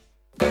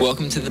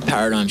Welcome to The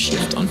Paradigm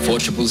Shift on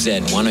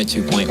 4ZZZ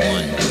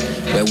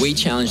 102.1, where we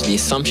challenge the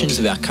assumptions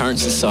of our current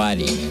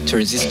society to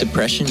resist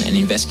depression and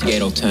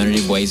investigate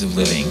alternative ways of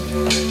living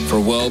for a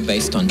world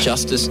based on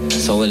justice,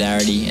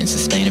 solidarity and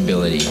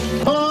sustainability.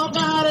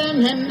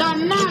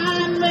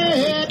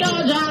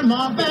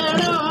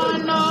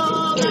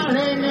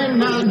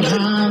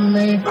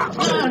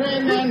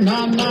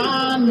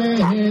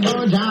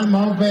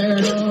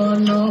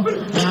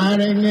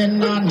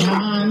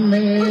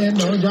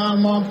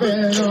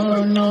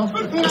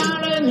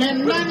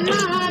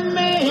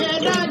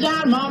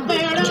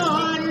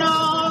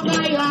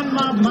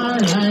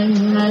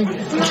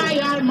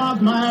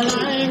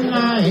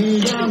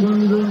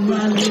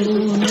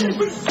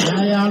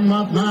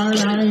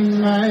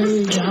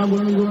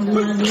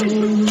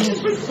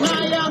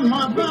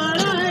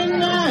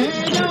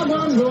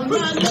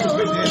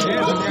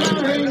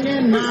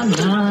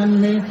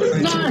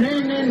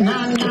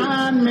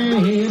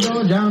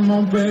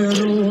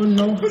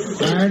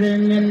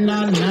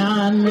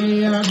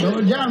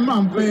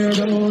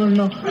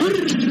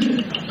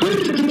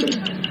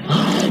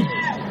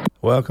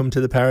 Welcome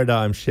to The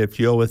Paradigm Shift.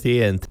 You're with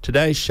Ian.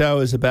 Today's show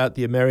is about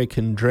the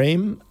American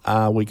dream.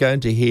 We're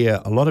going to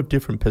hear a lot of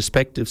different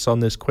perspectives on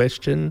this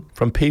question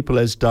from people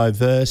as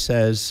diverse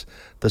as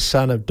the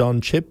son of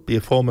Don Chipp, the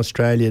former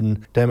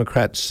Australian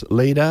Democrats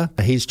leader.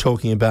 He's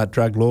talking about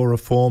drug law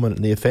reform and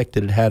the effect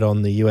that it had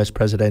on the US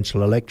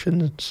presidential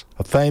elections.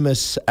 A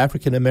famous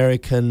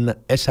African-American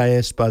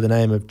essayist by the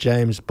name of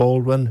James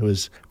Baldwin, who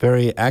was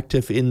very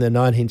active in the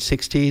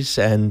 1960s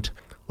and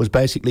was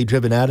basically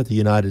driven out of the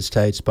United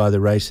States by the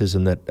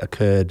racism that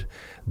occurred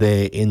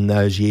there in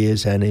those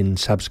years and in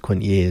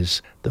subsequent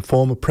years. The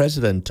former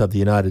president of the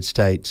United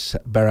States,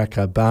 Barack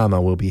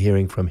Obama, will be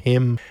hearing from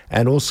him,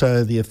 and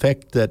also the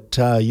effect that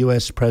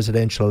US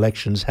presidential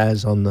elections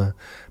has on the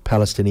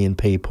Palestinian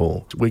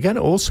people. We're going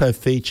to also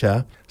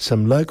feature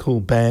some local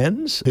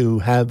bands who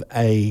have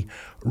a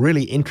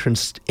really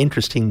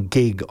interesting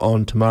gig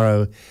on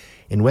tomorrow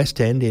in West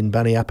End in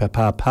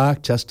Bunyapapa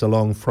Park, just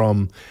along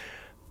from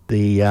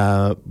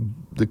the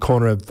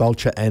corner of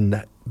Vulture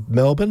and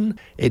Melbourne.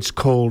 It's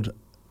called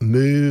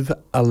Move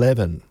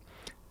 11,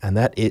 and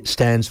that it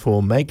stands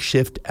for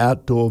Makeshift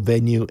Outdoor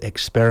Venue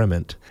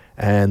Experiment.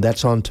 And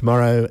that's on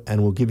tomorrow,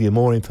 and we'll give you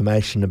more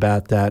information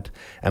about that.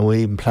 And we'll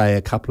even play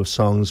a couple of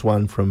songs,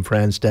 one from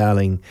Franz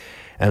Dowling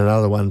and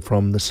another one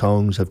from the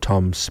songs of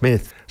Tom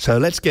Smith. So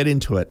let's get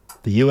into it.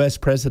 The US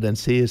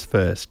presidency is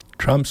first.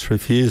 Trump's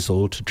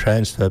refusal to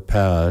transfer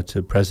power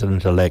to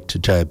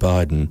President-elect Joe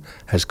Biden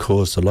has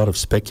caused a lot of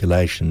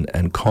speculation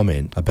and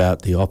comment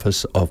about the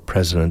office of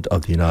President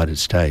of the United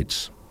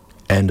States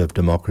and of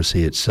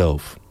democracy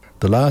itself.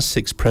 The last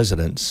 6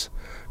 presidents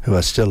who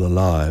are still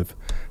alive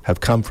have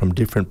come from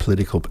different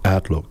political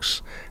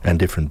outlooks and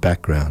different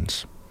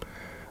backgrounds.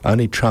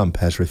 Only Trump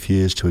has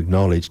refused to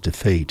acknowledge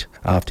defeat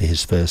after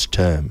his first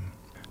term.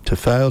 To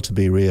fail to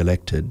be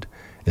re-elected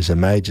is a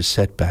major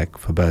setback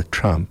for both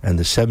Trump and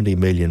the 70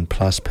 million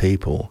plus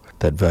people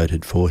that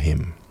voted for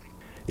him.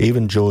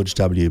 Even George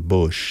W.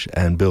 Bush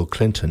and Bill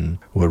Clinton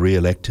were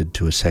re-elected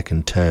to a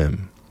second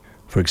term.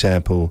 For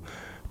example,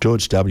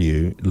 George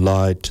W.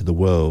 lied to the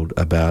world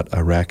about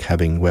Iraq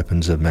having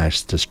weapons of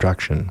mass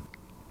destruction.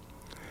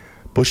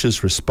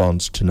 Bush's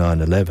response to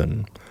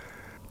 9/11,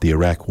 the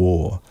Iraq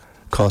War,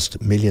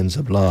 cost millions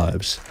of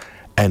lives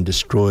and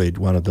destroyed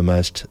one of the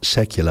most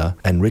secular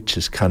and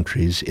richest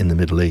countries in the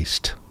Middle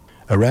East.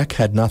 Iraq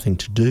had nothing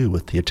to do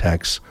with the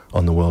attacks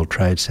on the World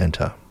Trade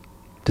Center.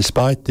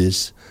 Despite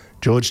this,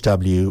 George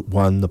W.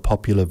 won the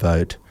popular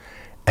vote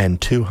and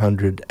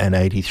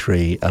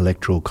 283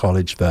 electoral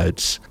college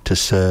votes to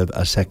serve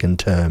a second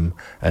term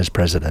as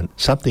president,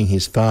 something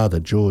his father,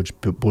 George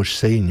Bush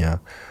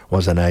Sr.,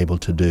 was unable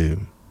to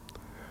do.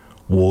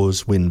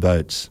 Wars win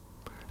votes,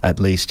 at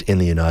least in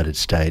the United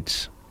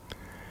States.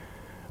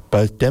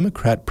 Both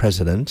Democrat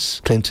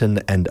presidents, Clinton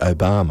and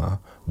Obama,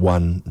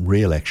 won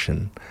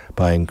re-election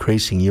by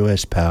increasing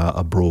US power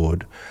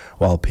abroad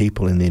while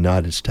people in the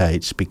United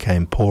States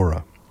became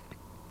poorer.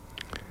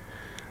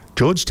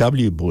 George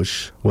W.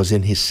 Bush was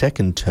in his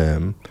second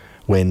term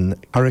when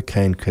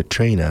Hurricane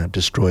Katrina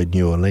destroyed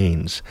New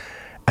Orleans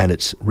and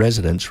its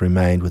residents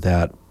remained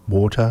without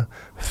water,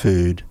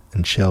 food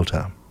and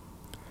shelter.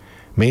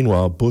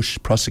 Meanwhile, Bush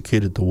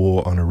prosecuted the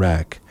war on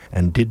Iraq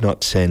and did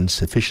not send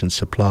sufficient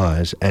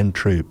supplies and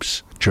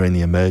troops during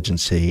the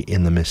emergency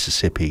in the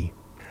Mississippi.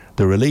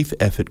 The relief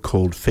effort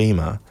called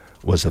FEMA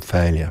was a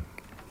failure.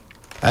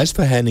 As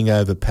for handing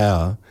over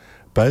power,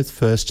 both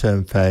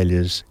first-term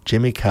failures,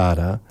 Jimmy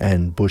Carter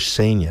and Bush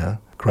Sr.,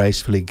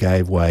 gracefully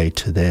gave way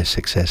to their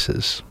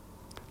successors.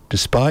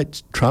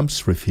 Despite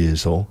Trump's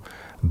refusal,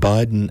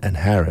 Biden and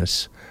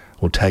Harris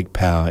will take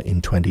power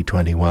in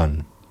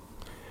 2021.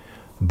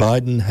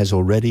 Biden has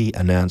already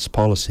announced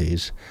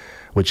policies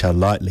which are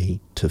likely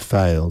to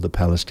fail the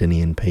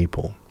Palestinian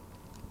people.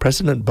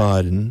 President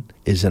Biden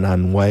is an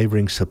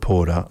unwavering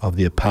supporter of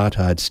the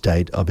apartheid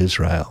state of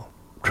Israel.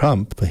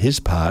 Trump, for his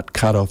part,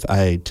 cut off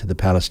aid to the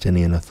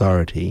Palestinian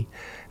Authority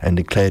and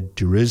declared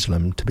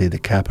Jerusalem to be the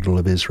capital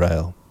of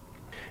Israel.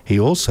 He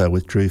also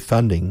withdrew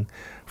funding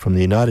from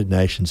the United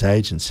Nations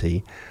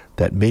agency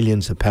that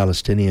millions of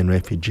Palestinian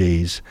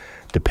refugees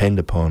depend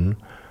upon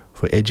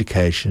for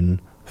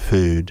education,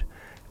 food,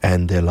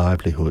 and their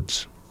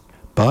livelihoods.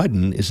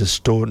 Biden is a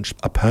staunch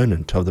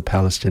opponent of the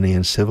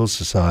Palestinian civil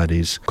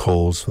society's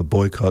calls for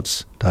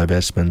boycotts,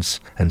 divestments,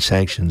 and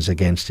sanctions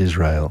against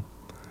Israel.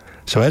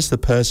 So as the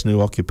person who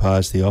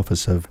occupies the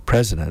office of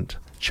president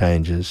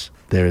changes,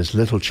 there is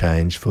little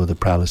change for the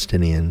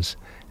Palestinians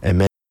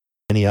and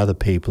many other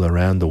people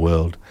around the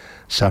world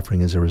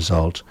suffering as a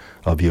result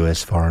of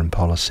US foreign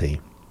policy.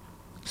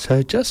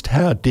 So just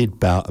how did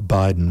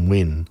Biden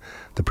win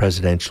the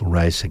presidential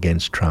race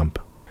against Trump?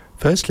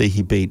 Firstly,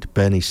 he beat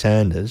Bernie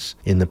Sanders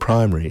in the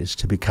primaries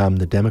to become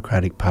the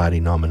Democratic Party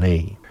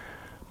nominee.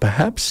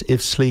 Perhaps if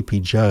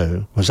Sleepy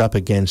Joe was up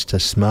against a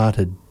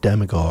smarter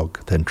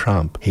demagogue than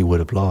Trump, he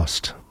would have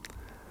lost.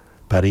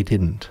 But he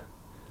didn't.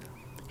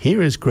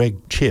 Here is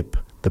Greg Chipp,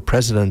 the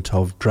president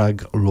of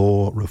Drug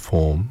Law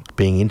Reform,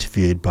 being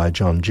interviewed by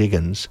John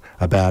Jiggins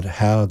about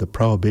how the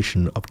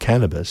prohibition of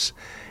cannabis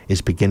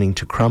is beginning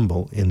to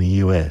crumble in the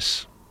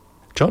US.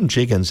 John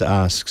Jiggins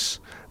asks,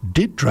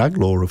 did drug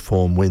law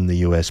reform win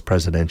the US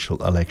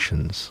presidential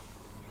elections?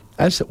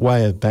 As a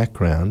way of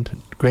background,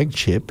 Greg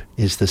Chipp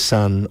is the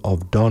son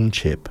of Don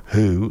Chipp,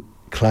 who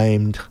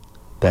claimed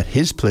that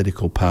his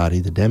political party,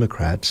 the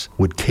Democrats,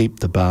 would keep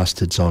the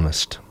bastards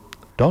honest.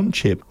 Don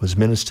Chipp was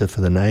Minister for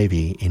the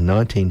Navy in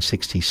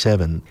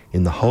 1967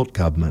 in the Holt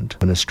government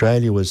when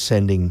Australia was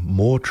sending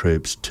more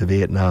troops to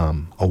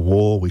Vietnam, a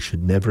war we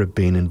should never have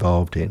been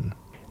involved in.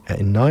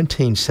 In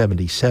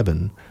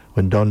 1977,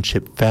 when Don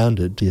Chipp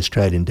founded the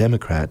Australian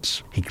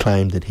Democrats, he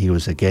claimed that he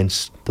was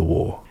against the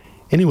war.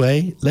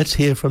 Anyway, let's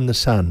hear from the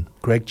son,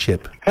 Greg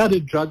Chipp. How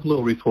did drug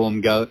law reform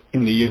go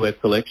in the US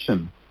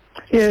election?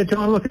 Yeah,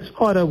 John, look, it's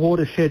quite a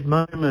watershed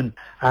moment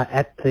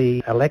at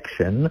the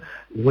election,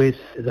 with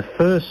the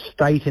first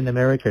state in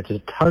America to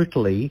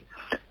totally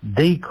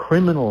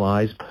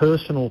decriminalise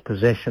personal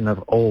possession of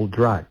all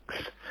drugs.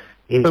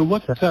 So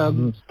what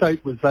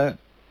state was that?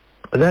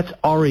 That's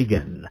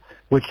Oregon,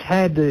 which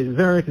had, the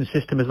American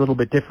system is a little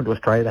bit different to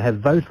Australia. They have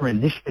voter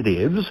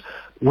initiatives,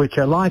 which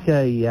are like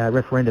a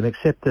referendum,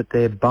 except that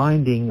they're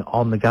binding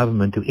on the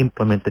government to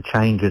implement the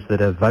changes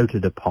that are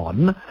voted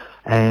upon.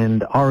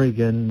 And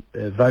Oregon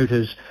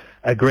voters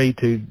agreed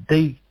to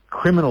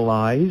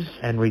decriminalise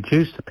and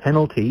reduce the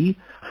penalty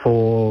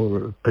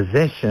for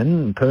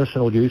possession,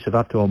 personal use of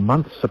up to a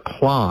month's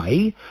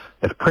supply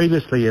of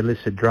previously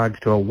illicit drugs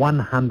to a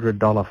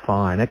 $100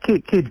 fine,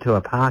 akin to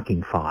a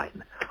parking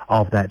fine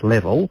of that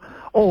level,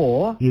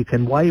 or you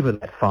can waiver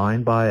that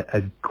fine by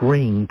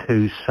agreeing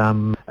to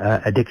some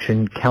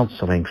addiction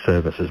counselling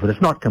services. But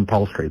it's not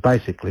compulsory.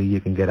 Basically,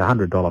 you can get a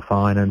 $100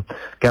 fine and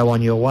go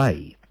on your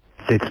way.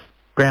 It's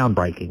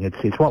groundbreaking.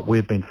 It's what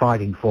we've been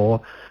fighting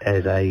for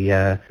as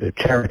a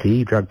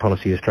charity. Drug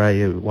Policy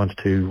Australia wants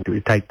to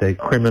take the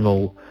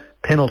criminal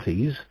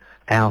penalties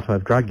out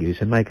of drug use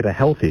and make it a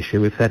health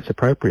issue if that's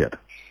appropriate.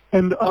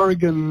 And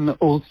Oregon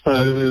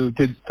also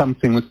did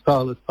something with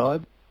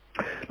psilocybin.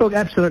 Look,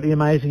 absolutely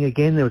amazing.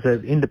 Again, there was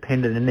an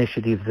independent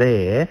initiative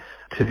there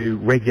to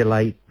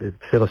regulate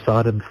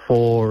psilocybin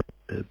for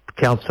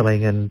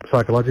counselling and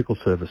psychological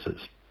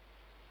services.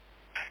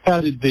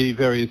 How did the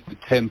various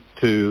attempts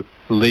to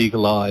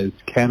legalise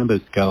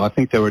cannabis go? I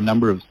think there were a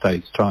number of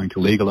states trying to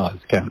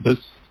legalise cannabis.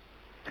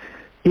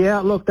 Yeah,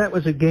 look, that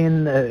was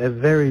again a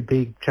very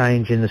big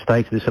change in the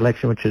states of this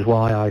election, which is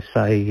why I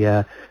say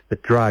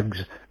that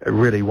drugs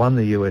really won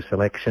the US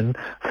election.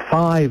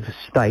 5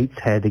 states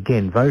had,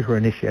 again,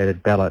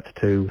 voter-initiated ballots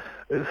to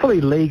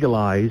fully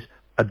legalise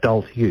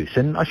adult use.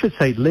 And I should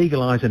say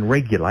legalise and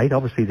regulate.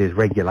 Obviously there's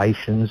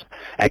regulations,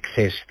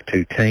 access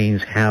to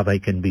teens, how they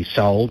can be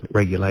sold.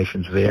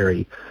 Regulations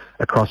vary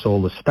across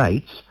all the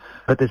states.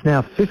 But there's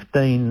now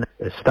 15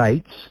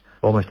 states,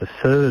 almost a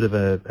third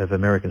of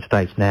American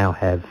states now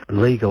have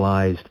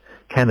legalised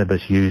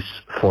cannabis use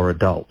for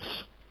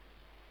adults.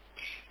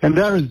 And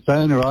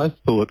Arizona, I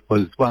thought,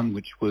 was one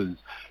which was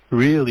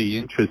really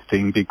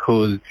interesting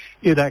because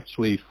it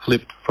actually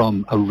flipped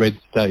from a red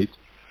state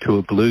to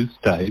a blue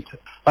state.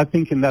 I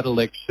think in that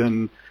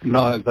election,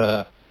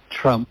 neither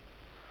Trump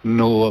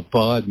nor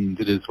Biden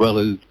did as well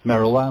as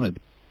marijuana.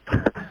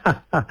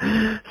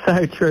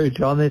 So true,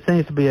 John. There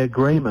seems to be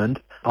agreement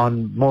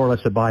on more or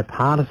less a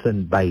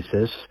bipartisan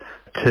basis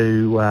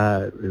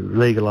to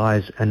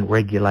legalise and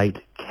regulate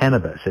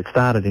cannabis. It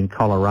started in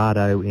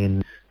Colorado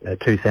in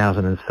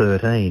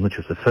 2013, which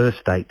was the first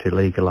state to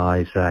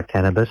legalise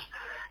cannabis.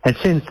 And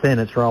since then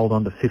it's rolled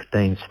on to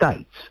 15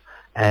 states.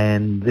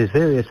 And there's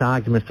various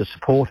arguments to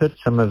support it.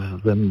 Some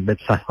of them,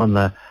 let's say, on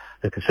the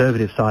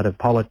conservative side of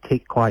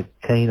politics, quite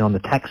keen on the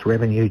tax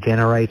revenue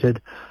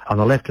generated. On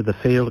the left of the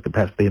field, it could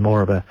perhaps be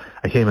more of a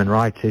human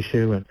rights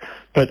issue.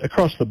 But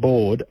across the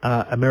board,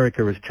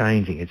 America is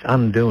changing. It's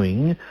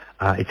undoing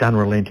its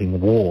unrelenting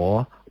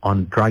war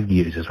on drug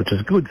users, which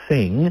is a good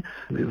thing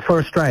for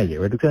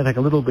Australia. It's going to take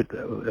a little bit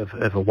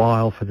of a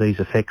while for these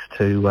effects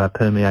to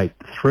permeate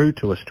through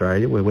to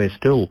Australia, where we're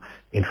still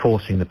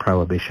enforcing the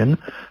prohibition.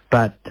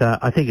 But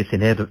I think it's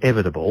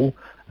inevitable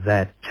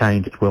that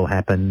changes will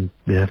happen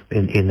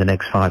in the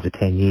next 5 to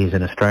 10 years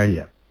in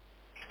Australia.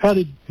 How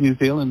did New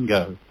Zealand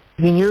go?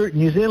 The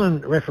New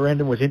Zealand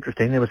referendum was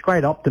interesting. There was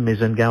great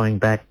optimism going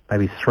back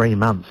maybe 3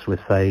 months with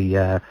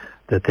that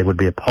there would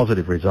be a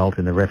positive result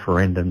in the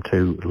referendum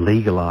to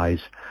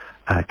legalise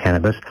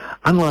cannabis.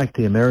 Unlike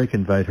the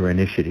American voter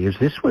initiatives,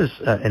 this was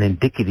an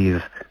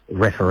indicative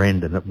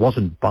referendum. It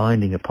wasn't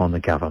binding upon the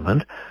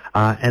government,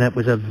 and it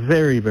was a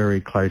very,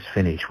 very close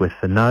finish, with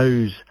the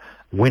no's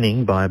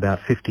winning by about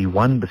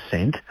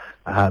 51%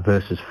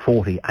 versus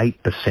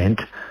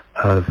 48%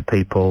 of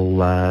people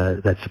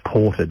that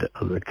supported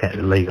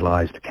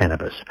legalised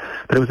cannabis.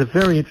 But it was a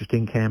very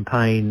interesting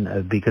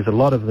campaign because a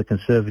lot of the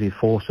conservative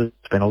forces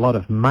spent a lot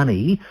of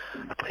money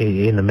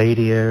in the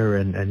media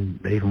and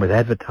even with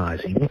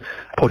advertising,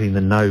 putting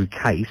the no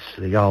case,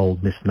 the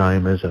old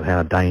misnomers of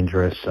how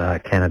dangerous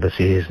cannabis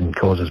is and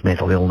causes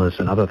mental illness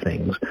and other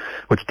things,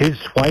 which did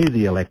sway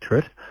the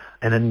electorate.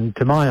 And then,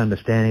 to my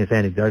understanding, it's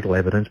anecdotal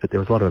evidence, but there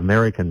was a lot of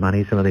American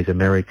money. Some of these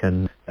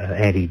American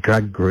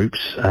anti-drug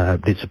groups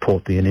did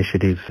support the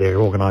initiative, their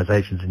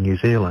organisations in New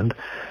Zealand,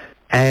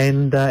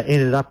 and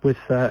ended up with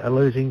a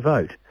losing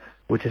vote,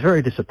 which is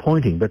very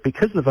disappointing. But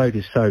because the vote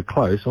is so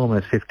close,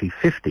 almost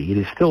 50-50, it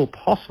is still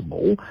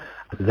possible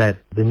that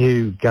the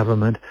new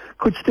government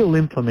could still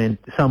implement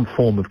some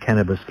form of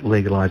cannabis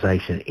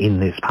legalisation in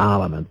this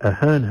parliament.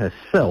 Ahern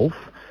herself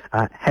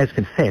has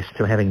confessed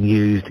to having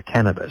used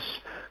cannabis.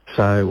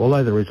 So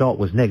although the result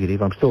was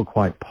negative, I'm still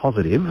quite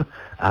positive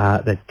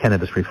that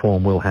cannabis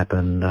reform will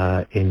happen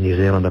in New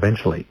Zealand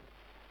eventually.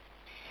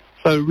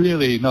 So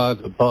really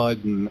neither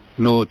Biden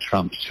nor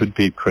Trump should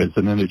be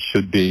president. It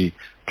should be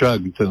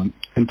drugs, and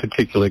in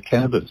particular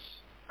cannabis.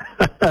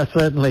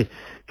 Certainly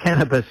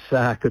cannabis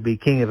could be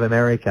king of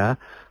America.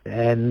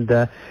 And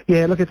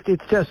look,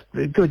 it's just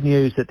good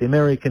news that the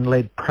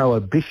American-led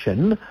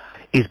prohibition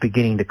is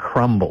beginning to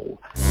crumble.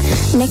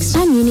 Next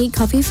time you need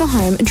coffee for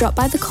home, drop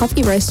by the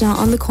Coffee Roaster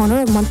on the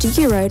corner of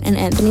Montague Road and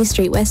Anthony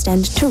Street, West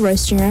End to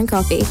roast your own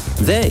coffee.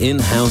 Their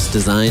in-house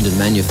designed and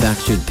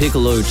manufactured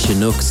Piccolo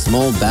Chinook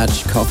small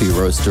batch coffee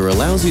roaster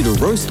allows you to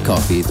roast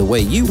coffee the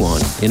way you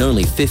want in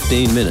only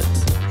 15 minutes.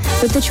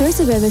 With the choice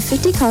of over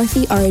 50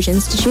 coffee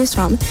origins to choose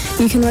from,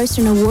 you can roast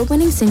an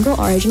award-winning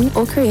single origin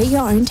or create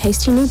your own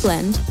tasty new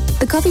blend.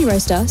 The Coffee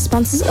Roaster,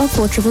 sponsors of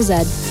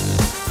 4ZZZ.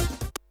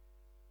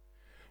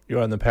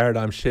 You're on the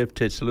Paradigm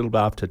Shift. It's a little bit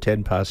after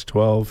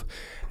 12,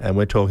 and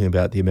we're talking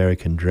about the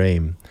American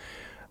dream.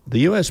 The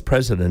US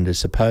president is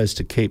supposed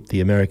to keep the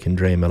American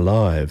dream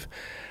alive.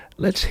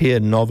 Let's hear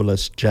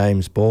novelist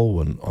James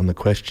Baldwin on the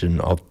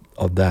question of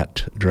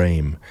that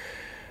dream.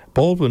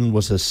 Baldwin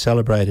was a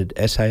celebrated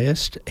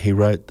essayist. He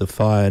wrote The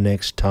Fire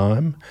Next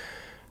Time,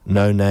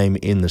 No Name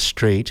in the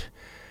Street,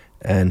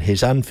 and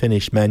his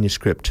unfinished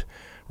manuscript,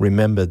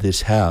 Remember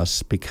This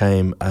House,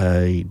 became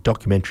a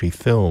documentary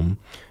film,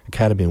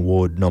 Academy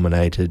Award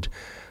nominated,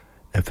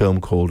 a film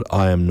called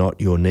I Am Not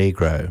Your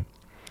Negro.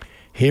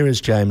 Here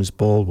is James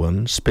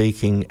Baldwin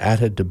speaking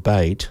at a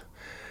debate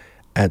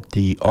at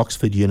the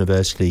Oxford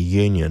University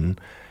Union,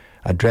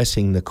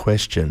 addressing the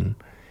question,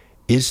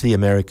 is the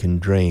American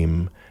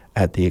dream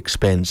at the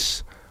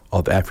expense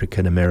of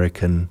African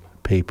American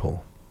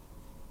people?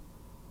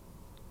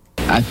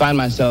 I find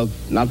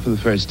myself, not for the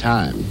first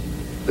time,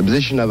 the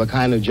position of a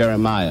kind of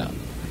Jeremiah.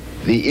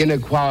 The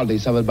inequality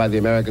suffered by the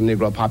American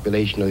Negro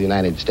population of the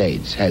United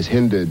States has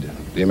hindered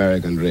the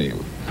American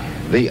dream.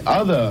 The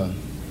other,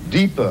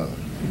 deeper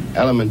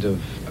element of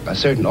a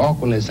certain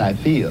awkwardness I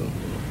feel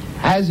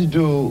has to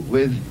do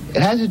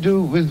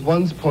with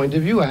one's point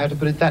of view. I have to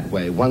put it that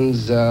way.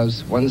 One's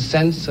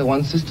sense,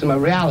 one's system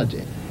of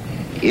reality.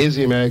 Is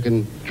the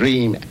American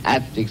dream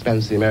at the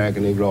expense of the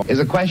American Negro? Is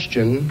a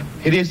question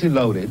hideously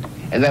loaded,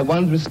 and that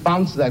one's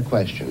response to that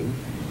question,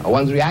 or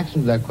one's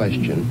reaction to that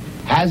question,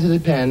 has to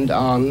depend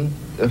on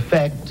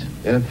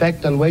an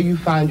effect on where you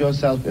find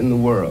yourself in the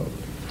world,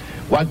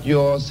 what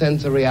your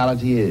sense of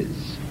reality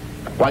is,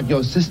 what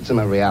your system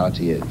of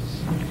reality is.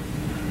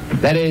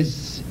 That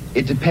is,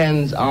 it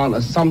depends on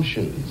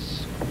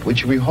assumptions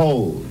which we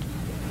hold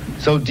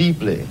so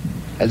deeply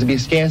as to be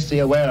scarcely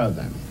aware of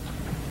them.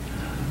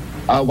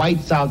 A white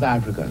South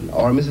African,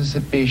 or a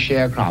Mississippi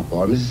sharecropper,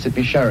 or a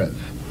Mississippi sheriff,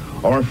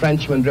 or a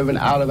Frenchman driven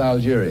out of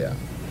Algeria,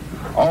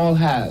 all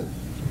have,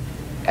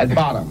 at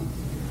bottom,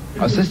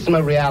 a system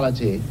of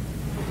reality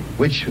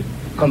which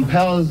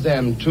compels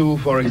them to,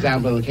 for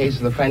example, in the case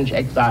of the French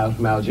exile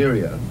from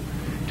Algeria,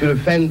 to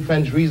defend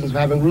French reasons for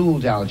having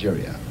ruled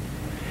Algeria.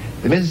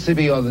 The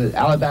Mississippi or the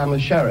Alabama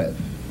sheriff,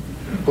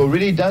 who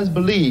really does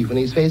believe when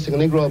he's facing a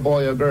Negro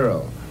boy or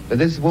girl, that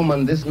this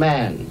woman, this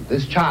man,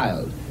 this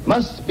child,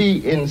 must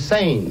be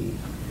insane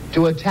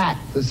to attack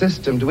the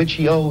system to which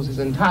he owes his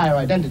entire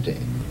identity.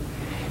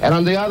 And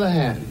on the other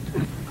hand,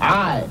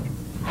 I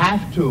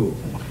have to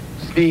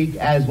speak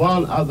as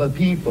one of the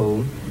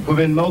people who've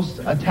been most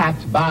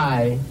attacked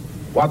by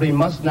what we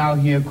must now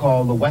here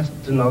call the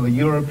Western or the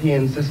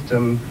European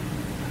system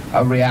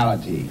of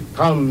reality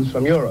comes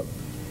from Europe.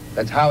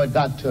 That's how it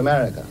got to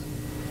America.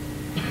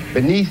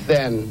 Beneath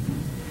then,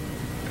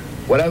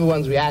 whatever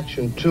one's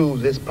reaction to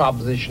this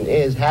proposition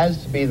is,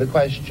 has to be the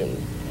question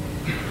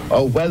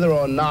of whether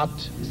or not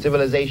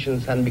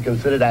civilizations can be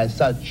considered as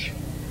such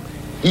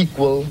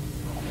equal,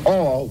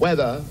 or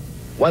whether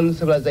one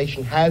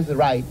civilization has the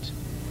right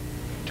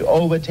to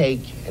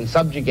overtake and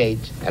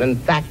subjugate and in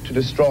fact to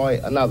destroy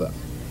another.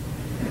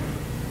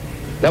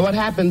 Now what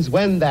happens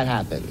when that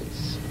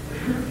happens?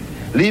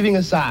 Leaving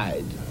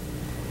aside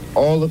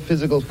all the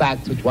physical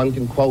facts which one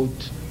can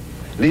quote,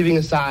 leaving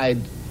aside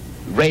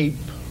rape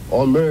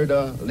or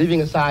murder,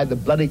 leaving aside the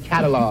bloody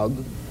catalog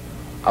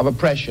of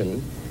oppression,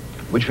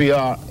 which we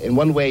are in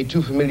one way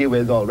too familiar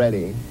with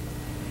already,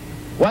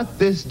 what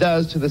this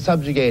does to the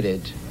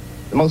subjugated,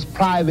 the most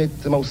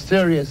private, the most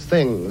serious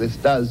thing this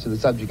does to the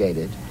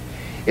subjugated,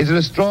 is to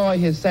destroy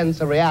his sense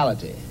of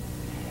reality.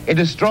 It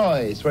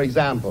destroys, for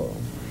example,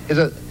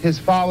 his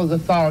father's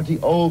authority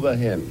over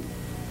him.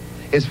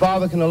 His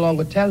father can no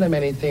longer tell him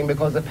anything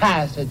because the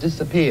past has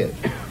disappeared,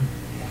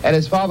 and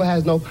his father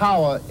has no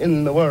power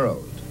in the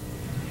world.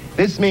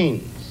 This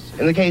means,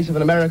 in the case of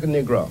an American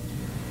Negro,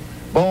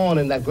 born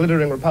in that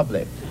glittering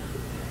republic,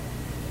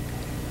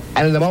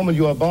 and in the moment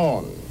you are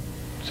born,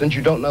 since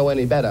you don't know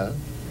any better,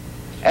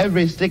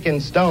 every stick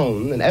and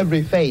stone and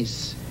every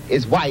face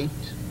is white,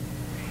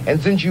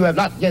 and since you have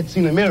not yet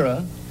seen a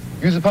mirror,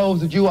 you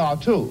suppose that you are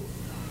too.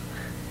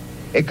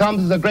 It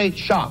comes as a great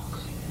shock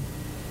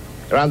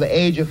around the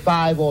age of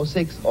 5 or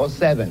 6 or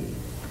 7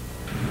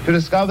 to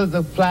discover that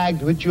the flag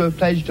to which you have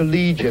pledged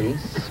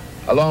allegiance,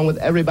 along with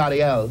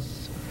everybody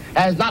else,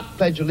 has not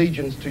pledged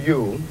allegiance to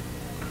you.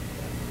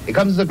 It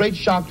comes as a great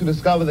shock to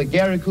discover that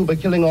Gary Cooper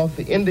killing off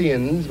the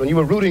Indians when you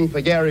were rooting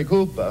for Gary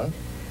Cooper,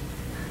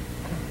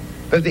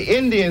 that the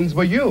Indians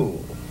were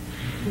you.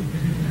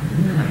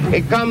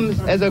 It comes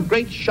as a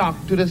great shock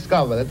to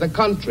discover that the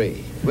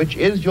country, which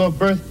is your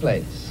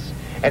birthplace,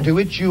 and to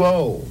which you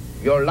owe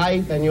your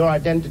life and your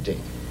identity,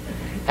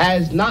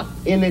 has not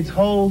in its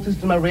whole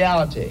system of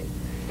reality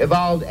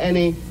evolved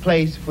any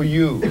place for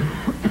you.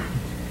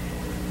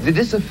 The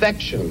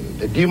disaffection,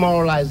 the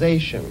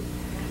demoralization,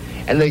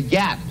 and the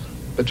gap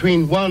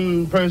between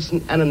one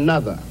person and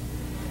another,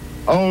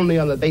 only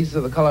on the basis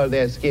of the color of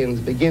their skins,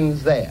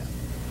 begins there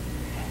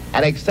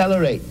and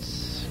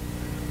accelerates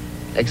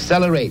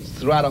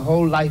throughout a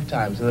whole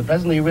lifetime. So that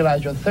presently you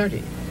realize you're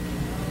 30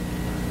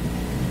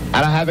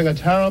 and are having a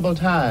terrible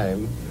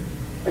time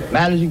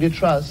managing to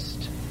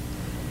trust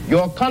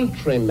your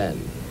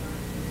countrymen.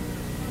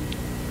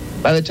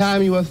 By the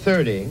time you are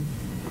 30,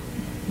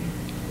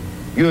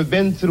 you have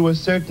been through a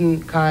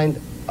certain kind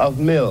of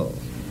mill.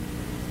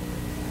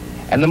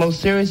 And the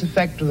most serious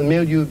effect of the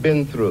mill you've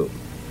been through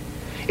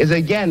is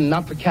again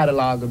not the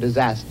catalog of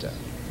disaster.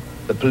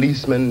 The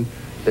policemen,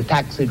 the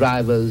taxi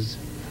drivers,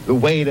 the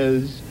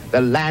waiters,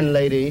 the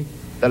landlady,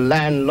 the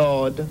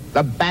landlord,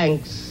 the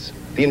banks,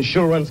 the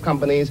insurance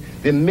companies,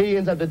 the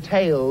millions of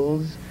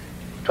details,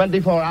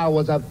 24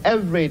 hours of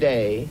every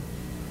day,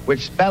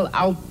 which spell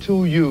out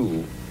to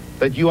you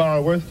that you are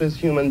a worthless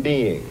human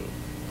being.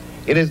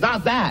 It is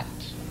not that.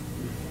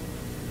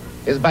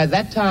 It's by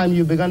that time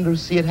you've begun to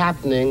see it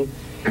happening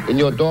in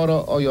your daughter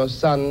or your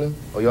son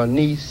or your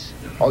niece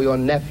or your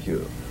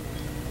nephew.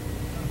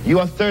 You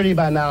are 30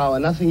 by now,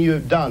 and nothing you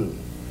have done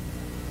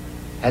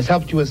has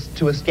helped you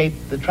to escape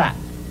the trap.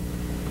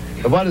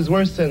 But what is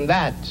worse than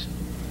that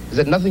is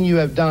that nothing you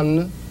have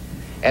done,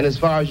 and as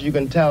far as you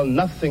can tell,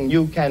 nothing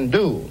you can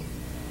do,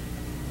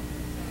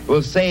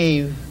 will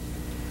save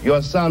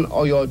your son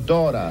or your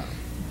daughter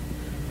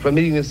from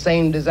meeting the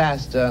same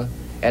disaster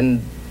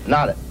and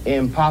not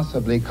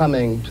impossibly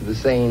coming to the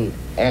same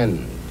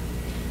end.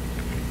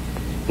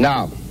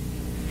 Now,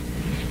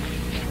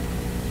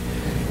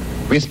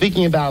 we're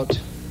speaking about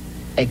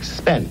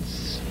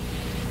expense.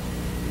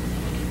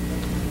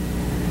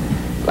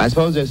 I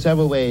suppose there are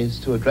several ways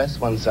to address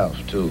oneself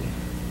to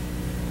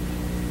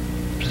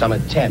some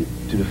attempt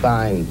to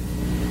define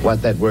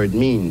what that word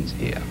means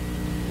here.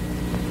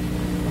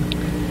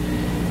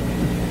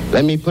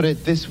 Let me put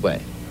it this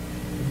way,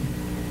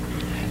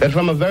 that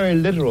from a very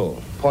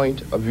literal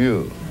point of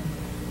view,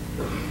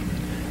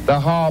 the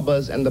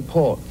harbors and the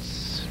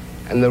ports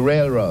and the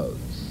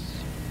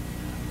railroads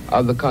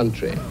of the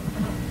country,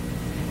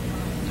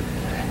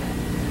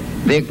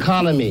 the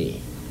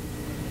economy,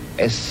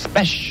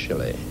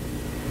 especially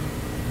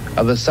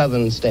of the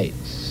southern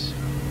states,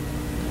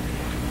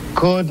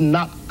 could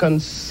not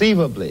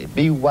conceivably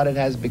be what it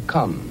has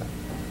become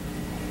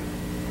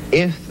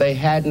if they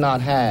had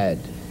not had,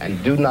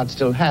 and do not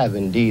still have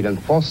indeed,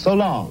 and for so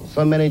long,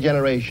 so many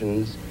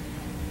generations,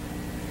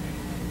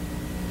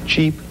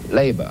 cheap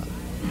labor.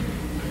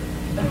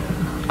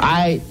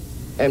 I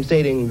am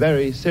stating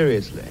very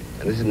seriously,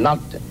 and this is not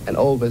an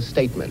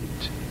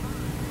overstatement,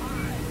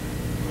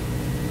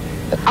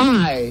 that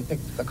I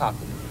picked the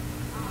cotton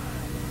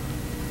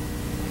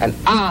and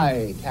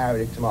I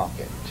carried it to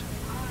market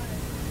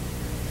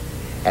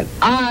and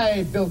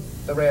I built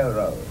the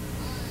railroads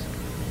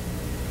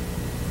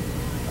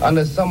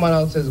under someone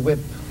else's whip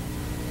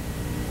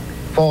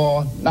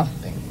for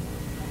nothing.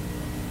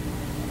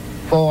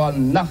 For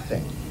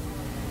nothing.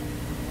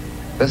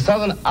 The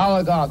Southern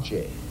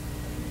oligarchy,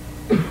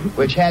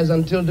 which has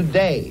until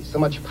today so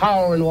much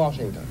power in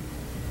Washington,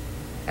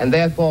 and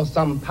therefore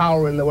some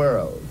power in the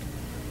world,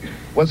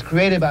 was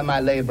created by my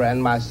labor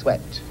and my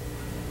sweat,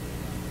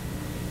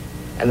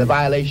 and the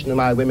violation of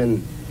my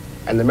women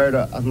and the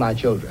murder of my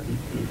children.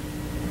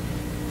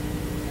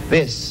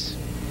 This,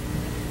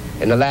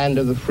 in the land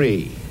of the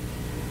free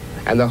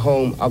and the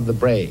home of the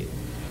brave.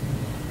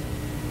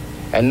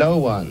 And no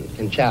one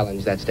can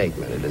challenge that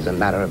statement. It is a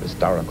matter of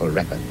historical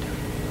record.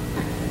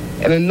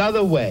 In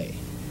another way,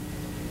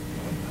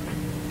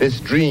 this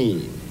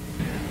dream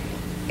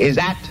is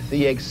at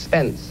the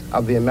expense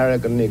of the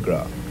American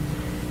Negro.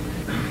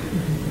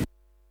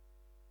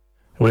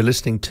 We're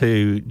listening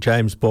to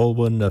James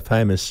Baldwin, a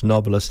famous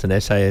novelist and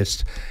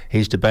essayist.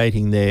 He's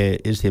debating there,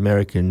 is the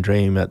American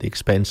dream at the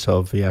expense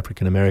of the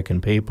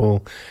African-American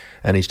people?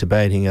 And he's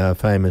debating a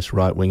famous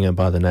right-winger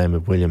by the name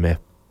of William F.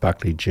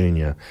 Buckley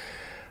Jr.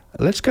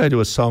 Let's go to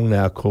a song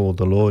now called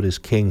The Lord is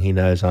King, He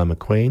Knows I'm a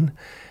Queen.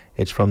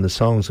 It's from the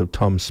songs of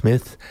Tom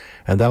Smith,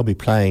 and they'll be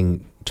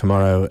playing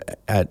tomorrow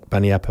at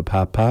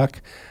Bunyapapa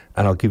Park,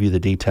 and I'll give you the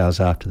details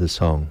after the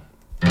song.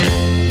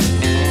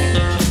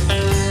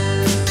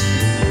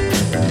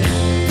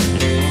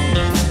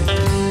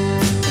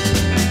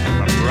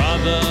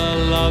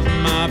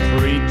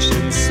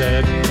 Preaching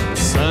said,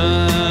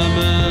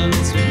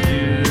 sermon's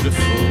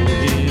beautiful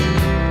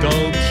here.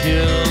 Go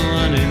kill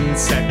an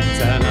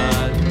insect and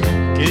I'd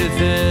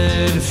give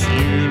it a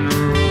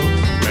funeral.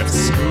 Left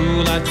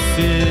school at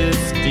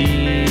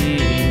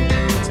 15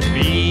 to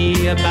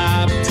be a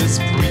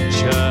Baptist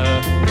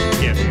preacher.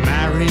 Get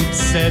married,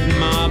 said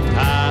my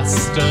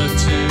pastor,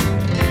 to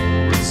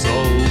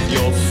resolve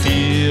your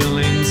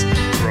feelings.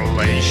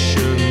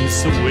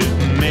 Relations with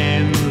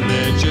men,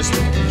 they're just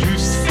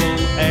useful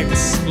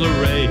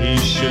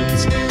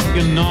explorations.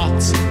 You're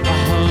not a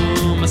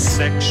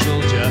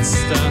homosexual, just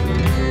a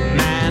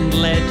man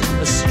led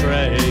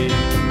astray.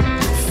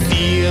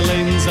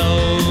 Feelings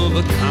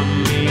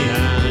overcome me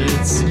and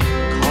it's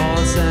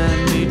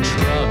causing me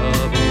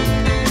trouble.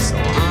 So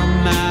I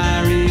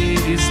married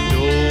his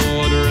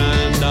daughter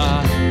and I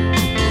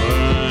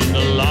learned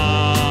to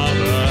love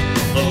her.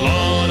 The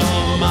Lord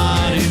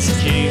Almighty's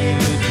King,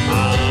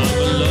 I'm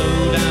a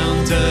low down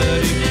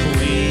dirty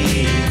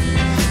queen.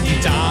 He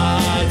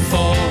died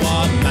for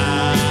what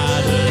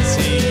matters,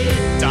 he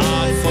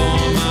died for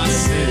my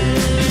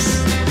sins.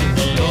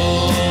 The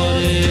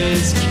Lord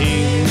is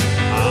King,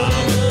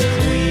 I'm a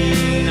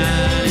queen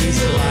and he's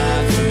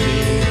glad for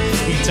me.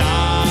 He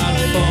died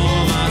for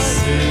my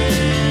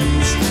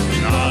sins,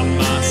 not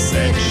my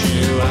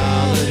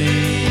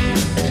sexuality.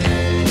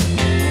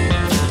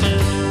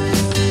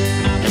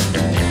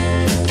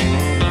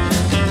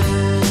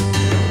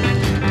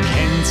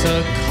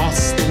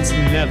 Pentecostals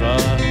never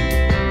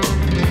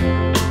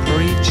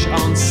preach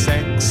on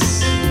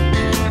sex.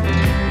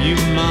 You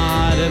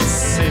might have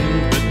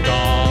sinned, but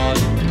God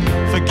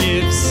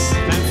forgives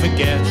and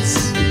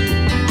forgets.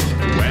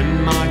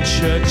 When my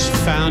church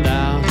found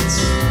out,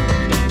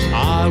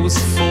 I was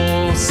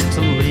forced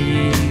to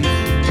leave.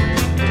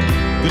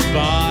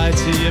 Goodbye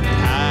to your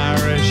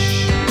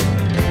parish,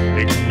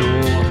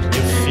 ignore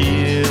your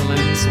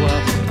feelings.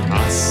 Well,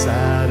 I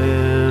sat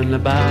in the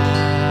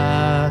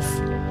bath,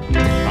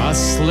 I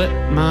slit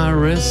my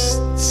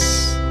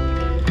wrists.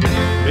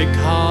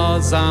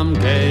 Because I'm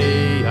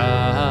gay,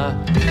 I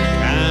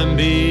can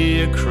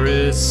be a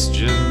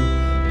Christian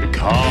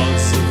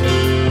because of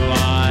who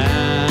I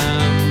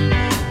am.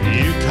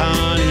 You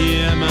can't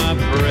hear my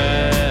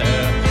prayer.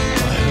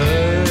 I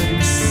heard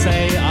him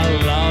say I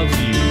love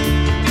you.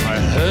 I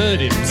heard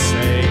him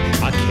say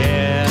I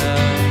care.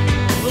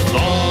 The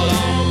Lord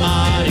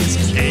Almighty's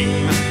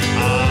King,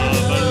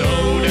 I'm a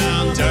low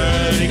down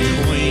dirty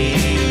queen.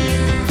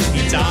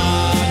 He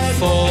died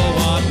for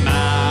what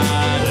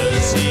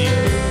matters, he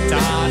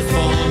died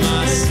for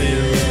my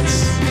sins.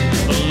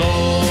 The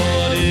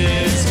Lord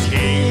is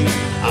King,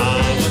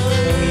 I'm a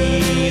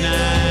queen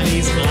and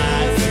he's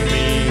glad for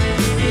me.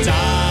 He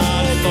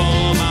died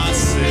for my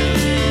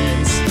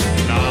sins,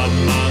 not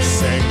my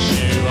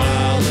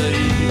sexuality.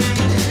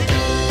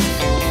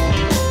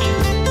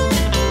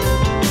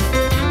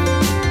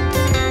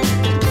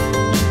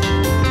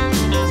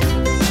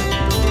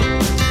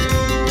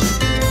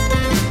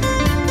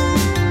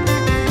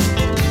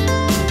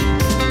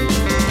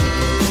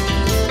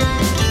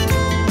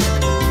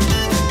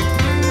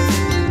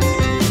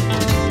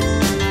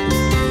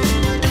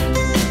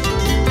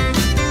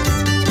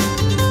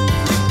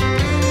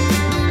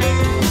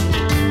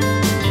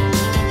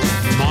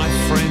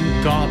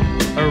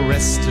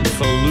 Arrested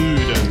for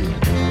lewd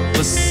and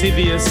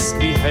lascivious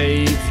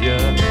behavior.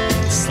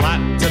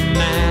 Slapped a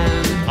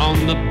man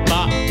on the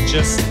butt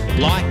just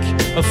like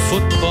a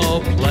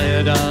football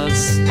player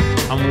does.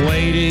 I'm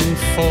waiting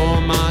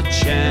for my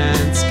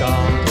chance,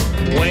 God,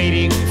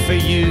 waiting for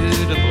you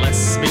to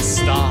bless me.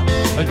 Start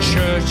a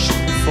church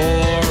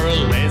for a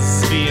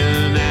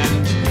lesbian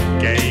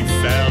and gay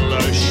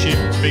fellowship.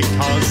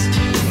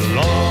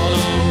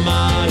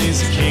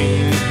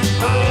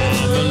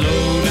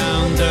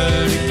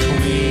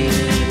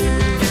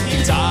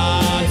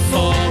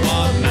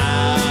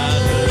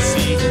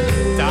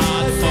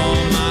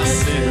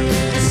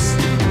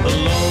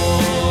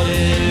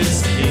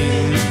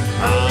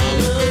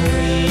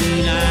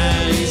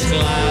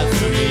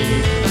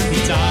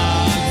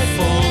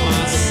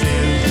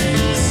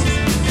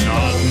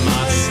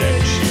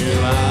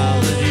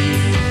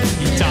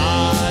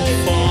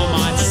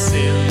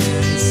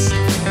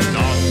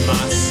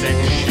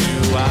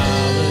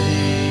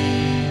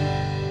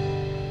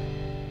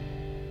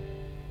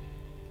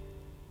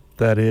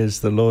 That is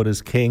The Lord is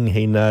King,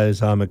 He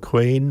Knows I'm a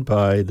Queen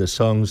by the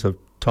Songs of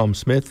Tom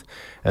Smith,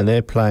 and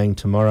they're playing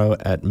tomorrow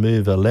at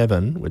Move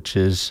 11, which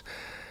is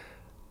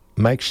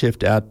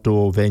makeshift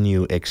outdoor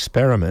venue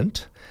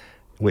Experiment,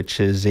 which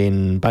is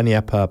in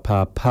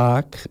Bunyapapa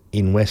Park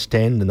in West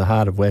End, in the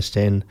heart of West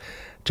End,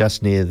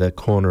 just near the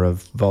corner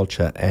of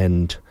Vulture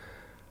and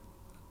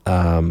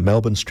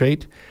Melbourne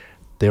Street.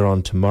 They're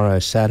on tomorrow,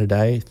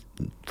 Saturday,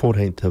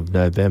 14th of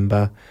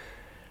November.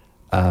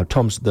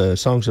 The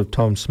Songs of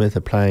Tom Smith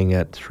are playing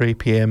at 3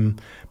 p.m.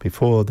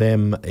 Before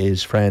them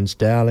is Franz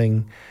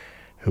Dowling,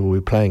 who will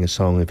be playing a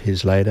song of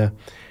his later.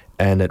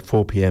 And at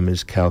 4 p.m.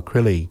 is Cal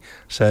Crilly.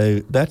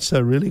 So that's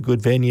a really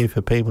good venue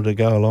for people to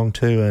go along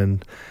to,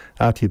 and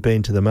after you've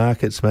been to the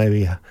markets,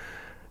 maybe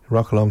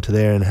rock along to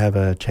there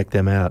and check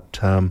them out.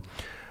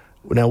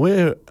 Now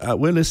we're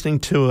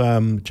listening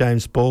to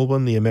James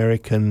Baldwin, the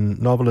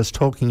American novelist,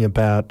 talking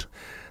about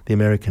the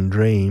American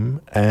dream,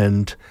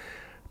 and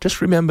just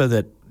remember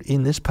that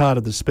in this part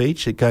of the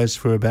speech, it goes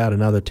for about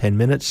another 10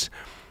 minutes.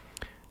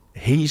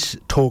 He's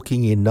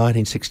talking in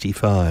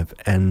 1965,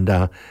 and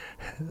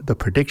the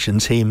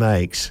predictions he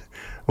makes,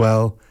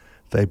 well,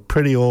 they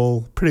pretty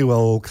well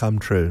all come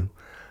true.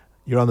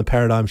 You're on the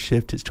Paradigm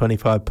Shift. It's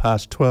 25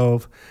 past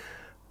 12.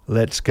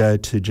 Let's go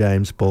to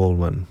James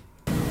Baldwin.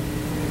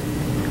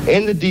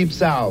 In the Deep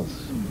South,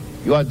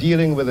 you are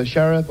dealing with a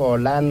sheriff or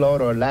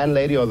landlord or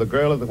landlady or the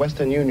girl at the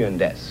Western Union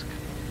desk.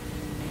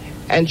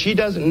 And she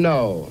doesn't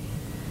know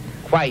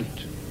quite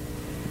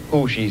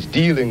who she's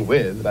dealing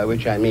with, by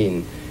which I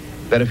mean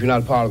that if you're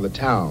not part of the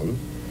town,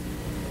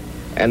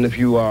 and if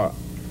you are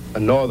a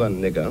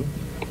northern nigger,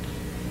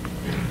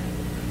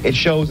 it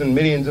shows in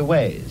millions of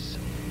ways.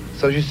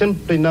 So she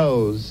simply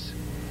knows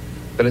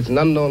that it's an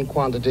unknown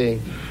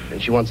quantity,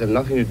 and she wants to have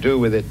nothing to do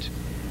with it.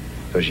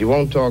 So she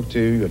won't talk to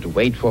you. You have to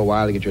wait for a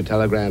while to get your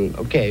telegram.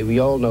 Okay, we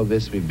all know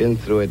this. We've been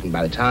through it. And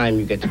by the time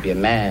you get to be a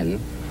man,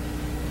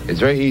 it's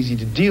very easy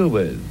to deal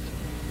with.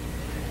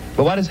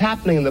 But what is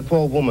happening in the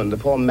poor woman, the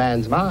poor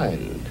man's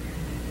mind,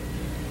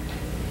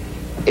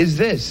 is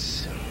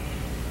this.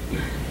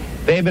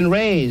 They've been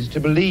raised to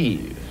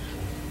believe,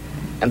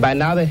 and by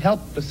now they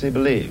helplessly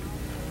believe,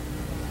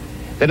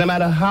 that no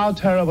matter how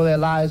terrible their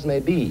lives may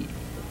be,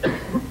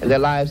 and their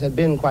lives have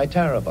been quite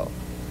terrible,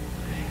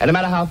 and no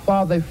matter how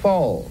far they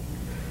fall,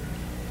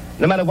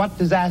 no matter what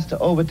disaster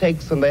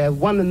overtakes them, they have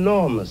one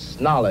enormous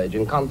knowledge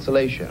and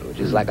consolation, which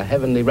is like a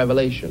heavenly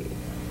revelation.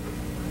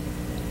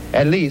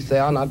 At least they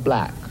are not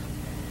black.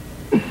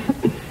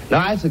 Now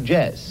I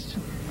suggest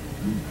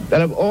that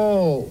of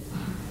all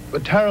the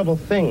terrible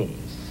things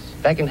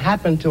that can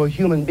happen to a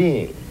human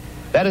being,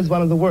 that is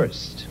one of the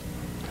worst.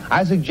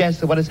 I suggest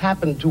that what has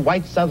happened to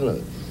white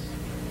Southerners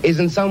is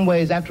in some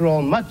ways, after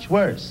all, much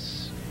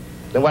worse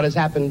than what has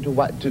happened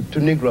to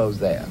Negroes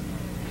there.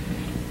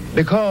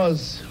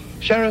 Because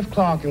Sheriff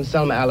Clark in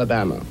Selma,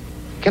 Alabama,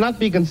 cannot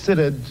be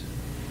considered,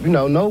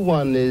 no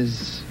one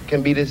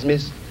can be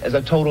dismissed as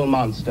a total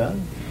monster.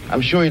 I'm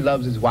sure he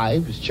loves his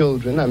wife, his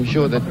children. I'm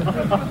sure that,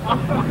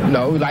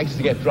 he likes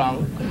to get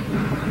drunk.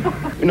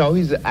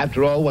 He's,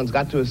 after all, one's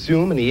got to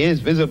assume, and he is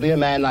visibly a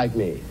man like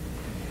me.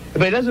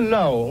 But he doesn't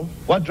know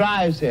what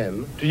drives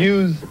him to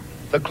use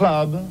the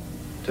club,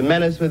 to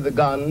menace with the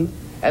gun,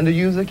 and to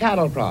use the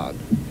cattle prod.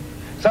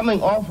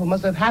 Something awful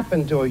must have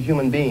happened to a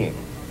human being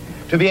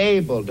to be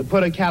able to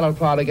put a cattle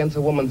prod against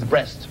a woman's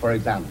breast, for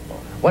example.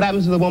 What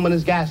happens to the woman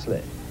is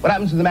ghastly. What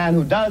happens to the man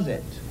who does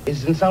it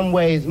is in some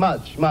ways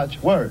much,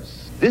 much worse.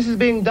 This is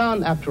being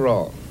done, after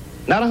all,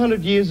 not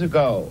 100 years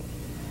ago,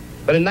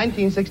 but in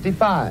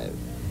 1965,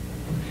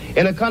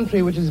 in a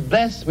country which is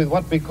blessed with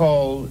what we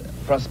call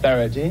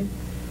prosperity,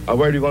 a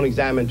word we won't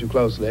examine too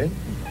closely,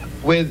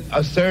 with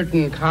a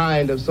certain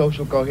kind of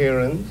social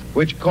coherence,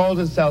 which calls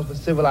itself a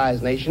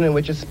civilized nation and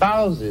which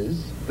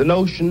espouses the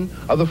notion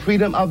of the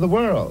freedom of the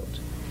world.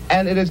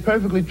 And it is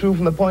perfectly true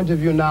from the point of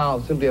view now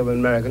simply of an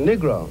American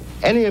Negro.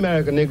 Any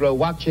American Negro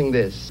watching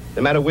this,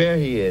 no matter where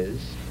he is,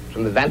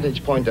 from the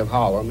vantage point of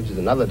Harlem, which is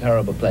another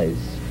terrible place,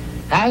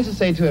 has to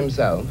say to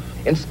himself,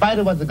 in spite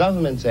of what the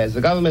government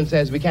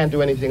says we can't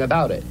do anything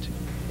about it.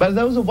 But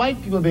those are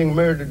white people being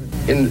murdered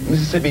in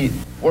Mississippi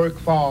work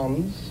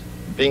farms,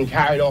 being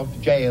carried off to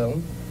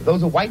jail.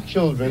 Those are white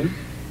children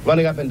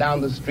running up and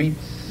down the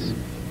streets.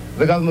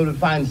 The government would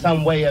find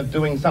some way of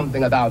doing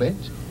something about it.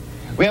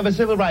 We have a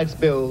civil rights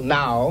bill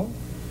now.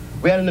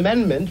 We had an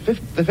amendment,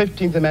 the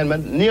 15th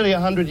Amendment, nearly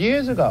 100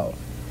 years ago.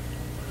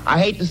 I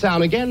hate to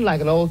sound again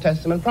like an Old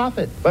Testament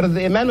prophet, but if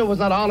the amendment was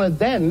not honored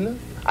then,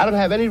 I don't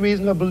have any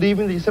reason for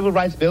believing the civil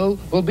rights bill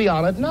will be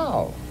honored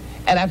now.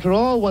 And after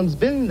all, one's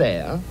been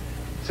there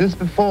since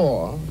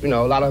before, a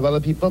lot of other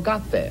people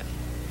got there.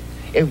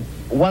 If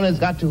one has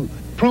got to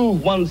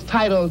prove one's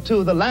title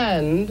to the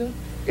land,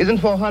 isn't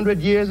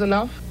 400 years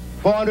enough?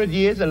 400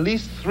 years, at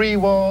least 3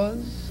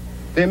 wars.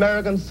 The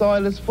American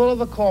soil is full of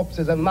the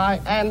corpses of my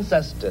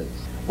ancestors.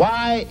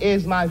 Why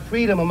is my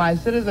freedom or my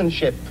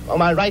citizenship or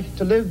my right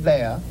to live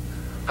there,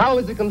 how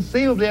is it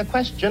conceivably a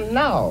question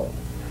now?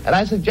 And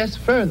I suggest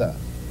further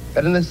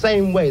that in the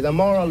same way, the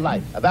moral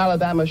life of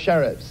Alabama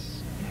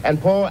sheriffs and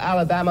poor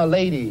Alabama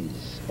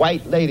ladies,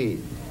 white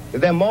ladies, that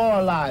their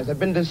moral lives have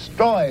been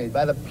destroyed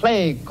by the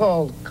plague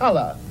called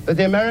color, that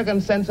the American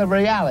sense of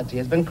reality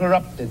has been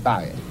corrupted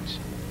by it.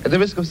 At the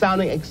risk of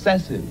sounding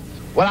excessive,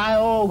 what I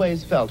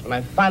always felt when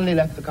I finally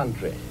left the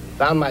country,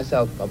 found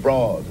myself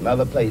abroad in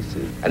other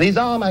places, and these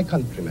are my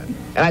countrymen,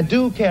 and I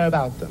do care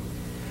about them.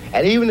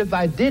 And even if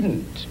I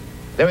didn't,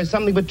 there is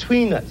something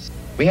between us.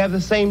 We have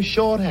the same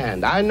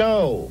shorthand. I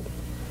know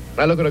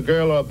when I look at a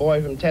girl or a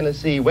boy from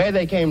Tennessee, where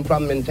they came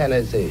from in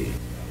Tennessee,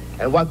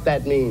 and what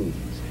that means.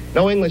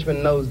 No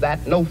Englishman knows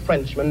that, no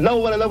Frenchman, no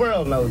one in the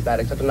world knows that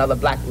except another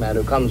black man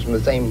who comes from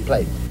the same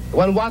place.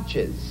 One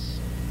watches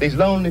these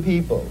lonely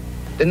people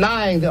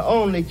denying the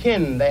only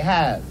kin they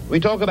have. We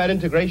talk about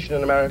integration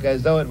in America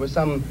as though it was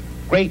some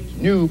great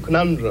new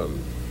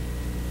conundrum.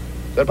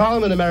 The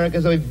problem in America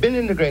is that we've been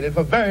integrated for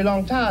a very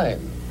long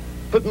time.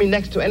 Put me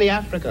next to any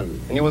African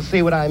and you will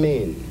see what I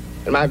mean.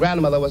 And my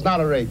grandmother was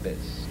not a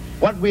rapist.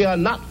 What we are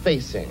not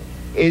facing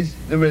is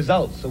the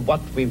results of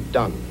what we've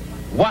done.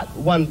 What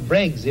one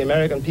begs the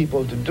American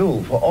people to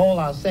do for all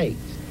our sakes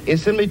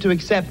is simply to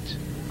accept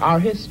our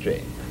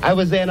history. I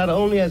was there not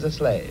only as a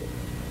slave,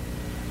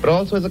 but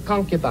also as a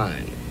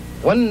concubine.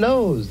 One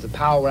knows the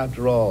power,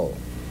 after all,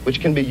 which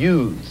can be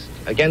used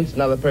against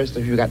another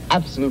person if you've got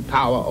absolute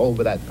power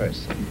over that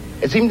person.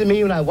 It seemed to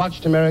me when I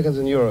watched Americans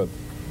in Europe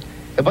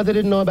that what they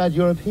didn't know about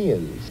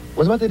Europeans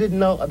was what they didn't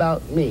know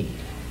about me.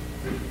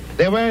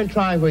 They weren't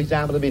trying, for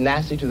example, to be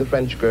nasty to the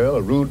French girl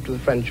or rude to the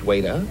French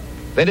waiter.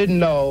 They didn't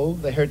know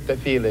they hurt their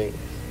feelings.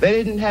 They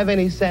didn't have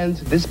any sense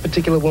this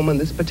particular woman,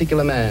 this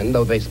particular man,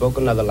 though they spoke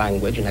another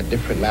language and had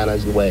different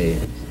manners and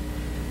ways,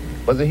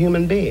 was a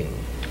human being.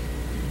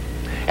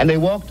 And they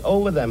walked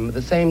over them with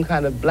the same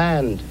kind of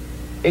bland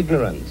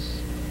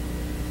ignorance,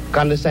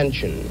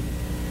 condescension,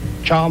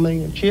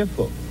 charming and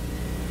cheerful,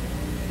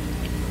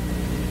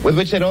 with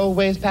which they'd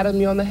always patted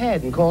me on the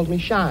head and called me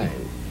shine,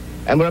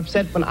 and were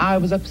upset when I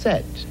was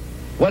upset.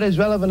 What is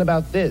relevant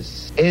about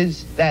this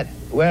is that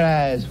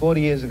whereas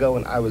 40 years ago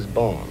when I was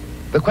born,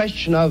 the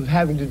question of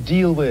having to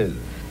deal with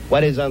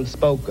what is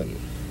unspoken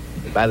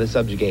by the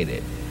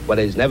subjugated, what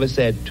is never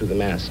said to the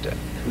master,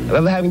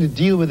 of having to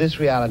deal with this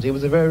reality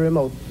was a very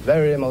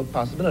remote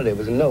possibility. It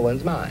was in no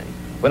one's mind.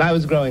 When I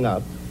was growing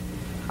up,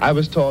 I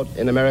was taught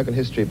in American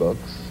history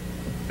books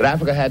that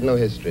Africa had no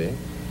history,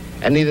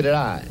 and neither did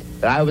I.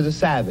 That I was a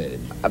savage,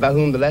 about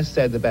whom the less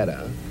said the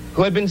better,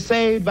 who had been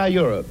saved by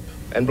Europe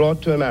and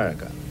brought to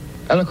America.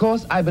 And of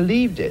course, I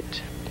believed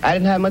it. I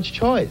didn't have much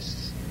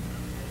choice.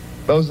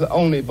 Those are the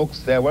only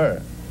books there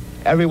were.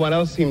 Everyone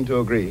else seemed to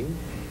agree.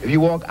 If you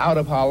walk out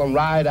of Harlem,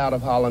 ride out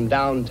of Harlem,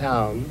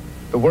 downtown,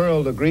 the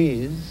world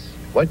agrees.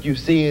 What you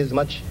see is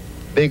much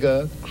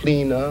bigger,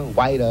 cleaner,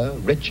 whiter,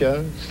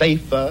 richer,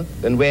 safer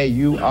than where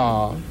you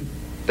are.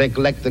 They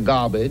collect the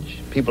garbage.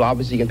 People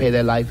obviously can pay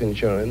their life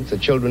insurance. The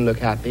children look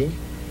happy,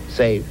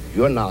 safe.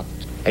 You're not.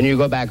 And you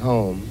go back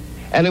home.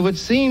 And it would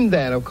seem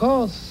then, of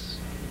course,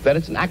 that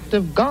it's an act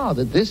of God,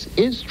 that this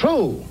is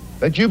true,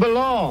 that you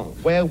belong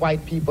where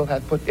white people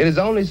have put. It is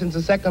only since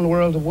the Second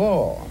World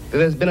War that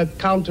there's been a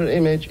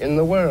counter-image in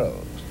the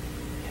world.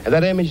 And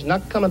that image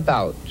not come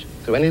about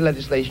through any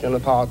legislation on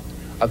the part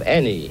of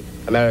any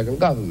American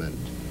government,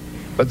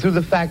 but through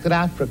the fact that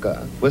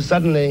Africa was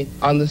suddenly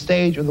on the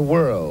stage of the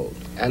world,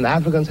 and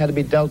Africans had to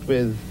be dealt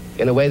with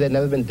in a way that had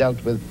never been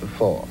dealt with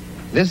before.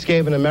 This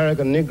gave an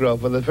American Negro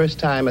for the first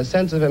time a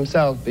sense of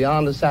himself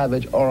beyond a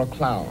savage or a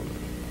clown.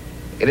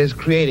 It has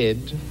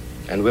created,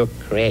 and will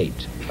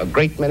create, a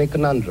great many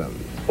conundrums.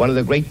 One of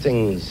the great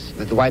things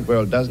that the white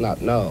world does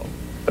not know,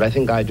 but I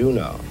think I do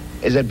know,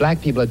 is that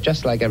black people are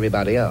just like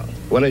everybody else.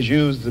 One has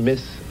used the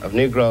myth of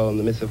Negro and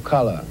the myth of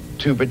color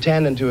to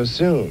pretend and to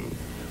assume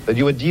that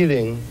you are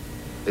dealing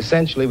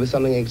essentially with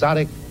something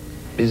exotic,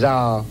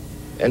 bizarre,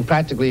 and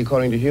practically,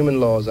 according to human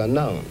laws,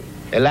 unknown.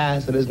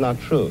 Alas, it is not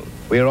true.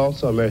 We are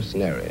also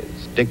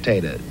mercenaries,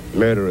 dictators,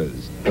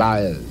 murderers,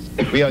 liars.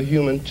 We are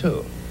human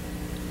too.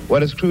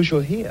 What is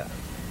crucial here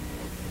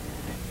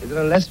is that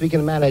unless we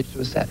can manage to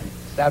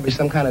establish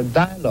some kind of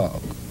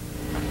dialogue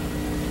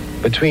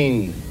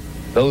between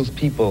those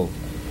people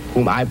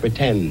whom I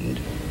pretend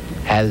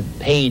have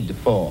paid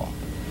for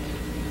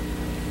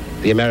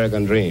the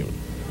American dream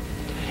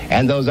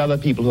and those other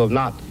people who have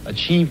not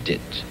achieved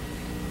it,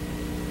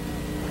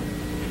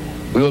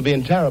 we will be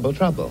in terrible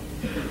trouble.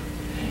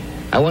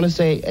 I want to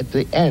say at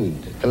the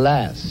end, at the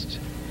last,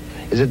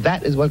 is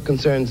that is what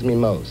concerns me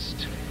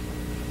most.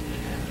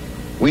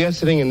 We are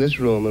sitting in this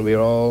room and we are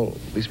all,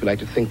 at least we like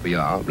to think we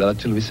are,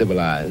 relatively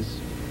civilized,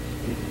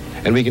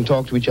 and we can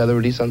talk to each other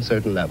at least on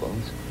certain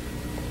levels,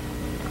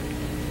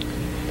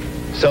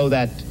 so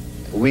that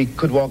we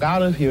could walk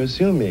out of here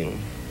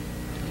assuming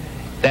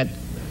that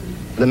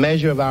the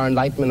measure of our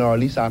enlightenment, or at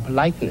least our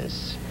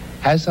politeness,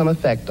 has some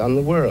effect on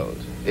the world.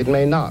 It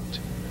may not.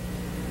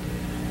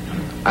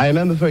 I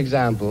remember, for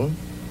example,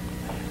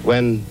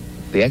 when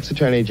the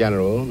ex-Attorney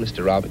General,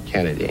 Mr. Robert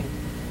Kennedy,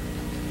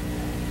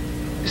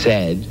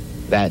 said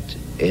that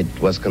it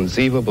was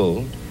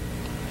conceivable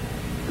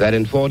that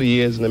in 40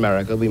 years in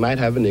America we might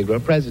have a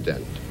Negro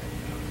president.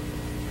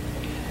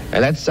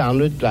 And that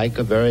sounded like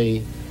a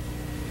very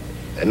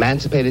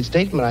emancipated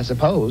statement, I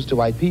suppose, to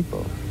white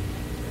people.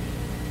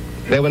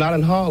 They were not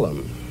in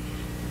Harlem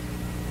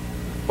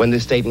when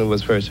this statement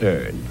was first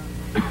heard,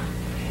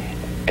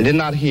 and did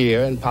not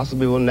hear, and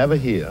possibly will never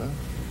hear,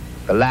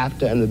 the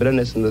laughter and the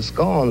bitterness and the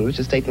scorn with which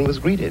the statement was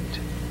greeted.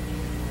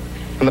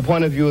 From the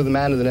point of view of the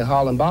man in the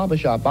Harlem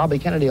barbershop, Bobby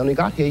Kennedy only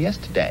got here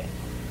yesterday.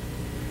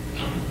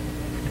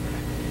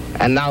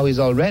 And now he's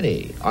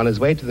already on his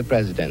way to the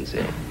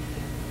presidency.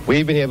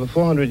 We've been here for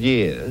 400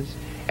 years,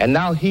 and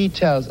now he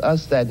tells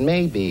us that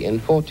maybe in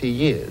 40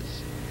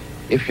 years,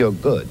 if you're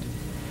good,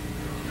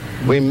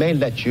 we may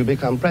let you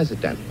become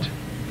president.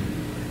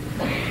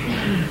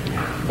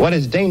 What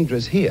is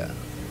dangerous here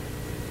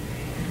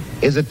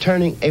is the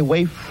turning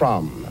away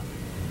from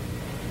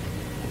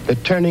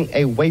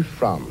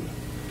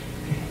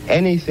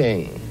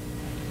anything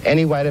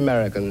any white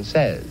American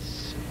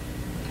says.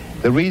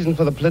 The reason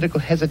for the political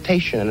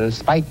hesitation, and in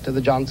spite of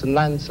the Johnson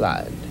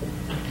landslide,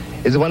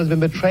 is the one that's been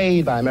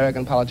betrayed by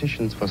American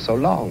politicians for so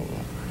long.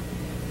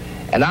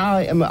 And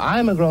I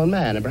am a grown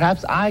man, and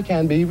perhaps I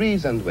can be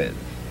reasoned with.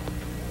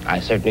 I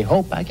certainly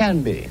hope I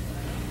can be.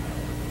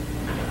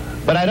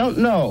 But I don't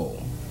know,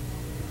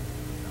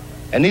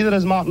 and neither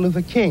does Martin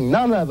Luther King,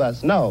 none of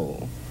us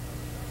know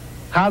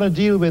how to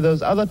deal with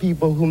those other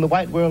people whom the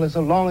white world has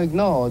so long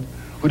ignored,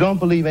 who don't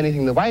believe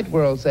anything the white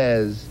world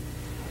says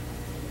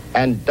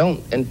and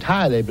don't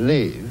entirely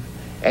believe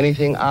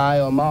anything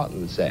I or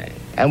Martin say.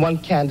 And one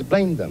can't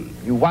blame them.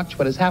 You watch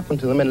what has happened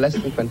to them in less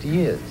than 20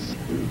 years.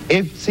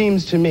 It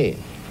seems to me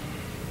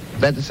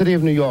that the city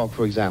of New York,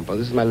 for example,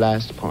 this is my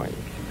last point,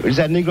 which has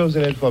had Negroes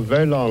in it for a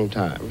very long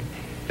time.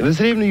 If the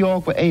city of New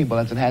York were able,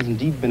 as it has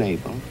indeed been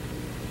able,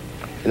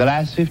 in the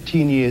last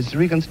 15 years to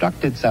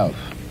reconstruct itself,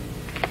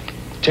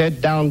 tear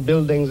down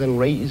buildings and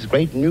raise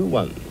great new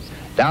ones,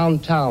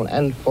 downtown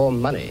and for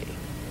money,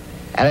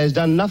 and has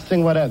done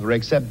nothing whatever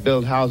except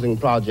build housing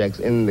projects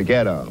in the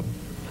ghetto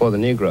for the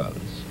Negroes.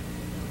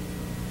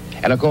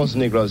 And of course the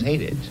Negroes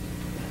hate it.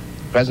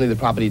 Presently the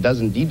property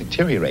does indeed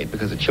deteriorate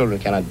because the children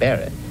cannot bear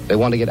it. They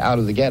want to get out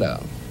of the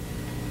ghetto.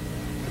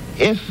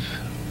 If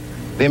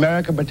the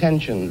American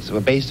pretensions were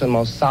based on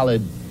more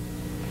solid,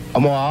 a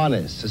more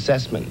honest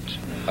assessment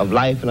of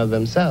life and of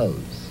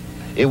themselves,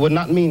 it would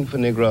not mean for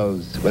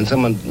Negroes, when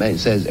someone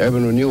says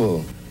urban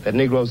renewal, that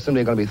Negroes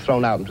simply are going to be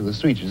thrown out into the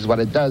streets, which is what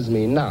it does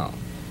mean now.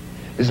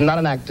 This is not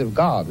an act of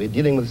God. We're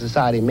dealing with a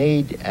society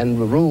made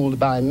and ruled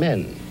by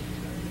men.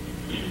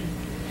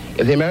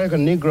 If the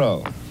American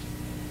Negro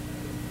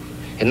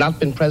had not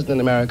been present in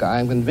America, I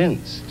am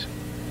convinced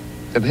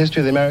that the history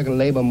of the American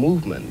labor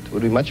movement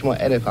would be much more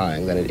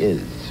edifying than it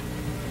is.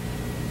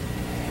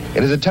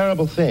 It is a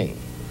terrible thing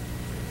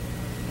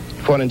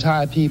for an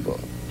entire people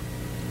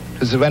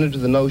to surrender to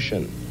the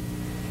notion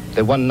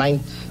that 1/9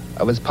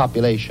 of its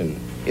population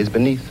is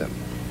beneath them.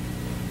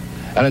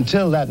 And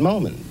until that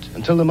moment,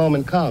 until the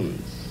moment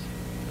comes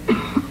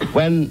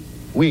when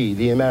we,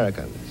 the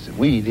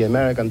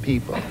American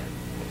people,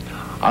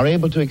 are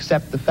able to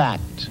accept the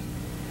fact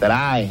that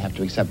I have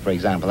to accept, for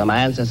example, that my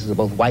ancestors are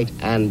both white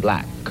and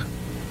black,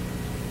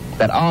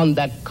 that on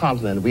that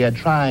continent we are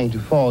trying to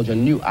forge a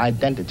new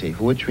identity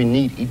for which we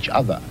need each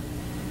other,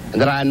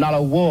 and that I am not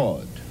a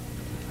ward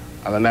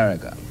of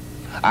America.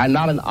 I am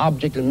not an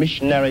object of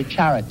missionary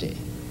charity.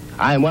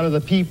 I am one of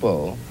the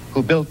people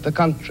who built the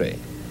country.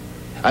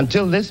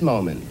 Until this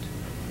moment,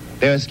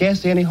 there is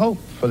scarcely any hope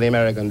for the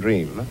American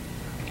dream,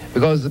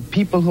 because the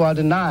people who are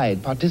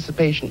denied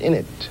participation in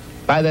it,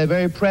 by their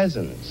very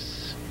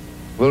presence,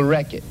 will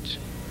wreck it.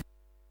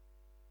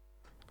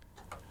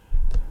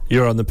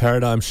 You're on The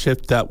Paradigm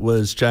Shift. That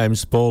was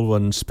James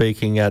Baldwin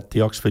speaking at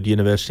the Oxford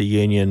University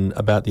Union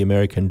about the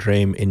American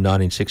Dream in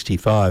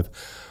 1965.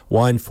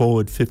 Wind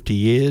forward 50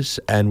 years,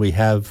 and we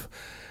have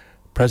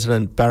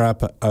President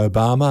Barack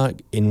Obama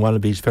in one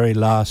of his very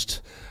last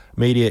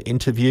media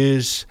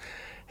interviews.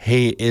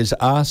 He is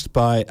asked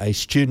by a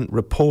student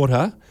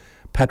reporter,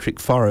 Patrick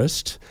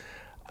Forrest,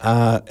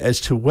 as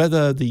to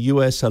whether the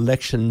US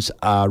elections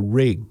are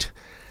rigged.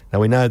 Now,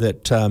 we know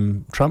that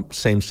Trump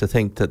seems to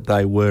think that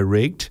they were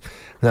rigged.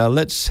 Now,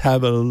 let's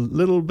have a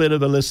little bit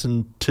of a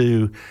listen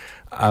to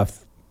a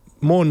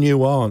more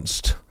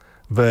nuanced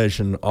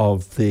version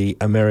of the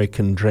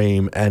American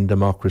dream and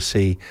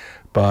democracy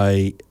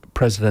by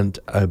President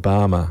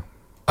Obama.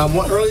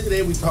 Earlier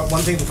today,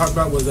 one thing we talked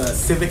about was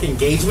civic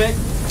engagement,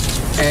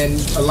 and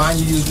a line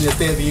you used in the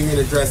State of the Union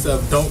address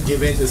of "Don't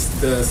give in to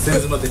the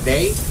cynicism of the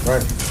day."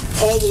 Right.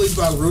 Poll released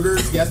by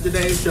Reuters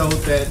yesterday showed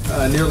that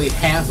nearly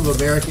half of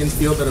Americans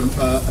feel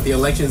that the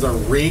elections are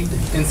rigged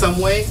in some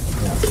way.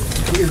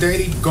 Yeah. Is there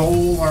any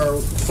goal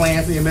or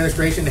plan for the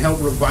administration to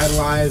help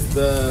revitalize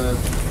the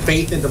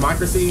faith in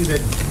democracy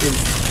that is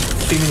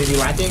seeming to be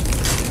lacking?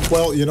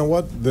 Well, you know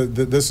what?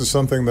 This is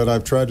something that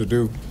I've tried to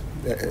do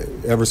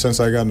ever since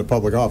I got into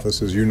public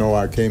office. As you know,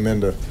 I came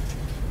into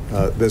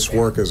this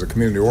work as a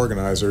community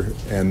organizer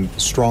and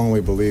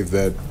strongly believe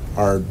that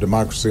our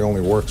democracy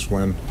only works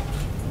when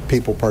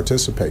people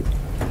participate.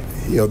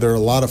 You know, there are a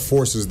lot of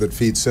forces that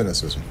feed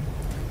cynicism.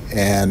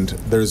 And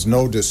there's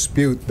no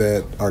dispute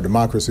that our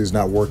democracy is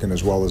not working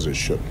as well as it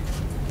should.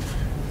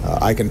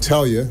 I can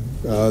tell you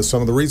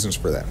some of the reasons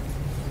for that.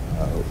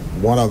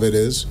 One of it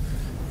is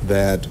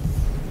that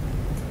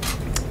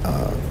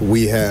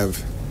we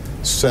have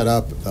set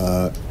up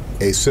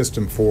a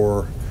system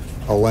for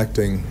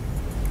electing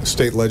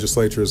state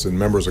legislatures and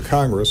members of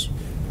Congress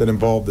that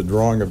involve the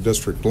drawing of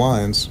district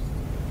lines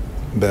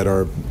that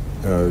are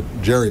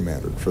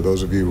gerrymandered. For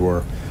those of you who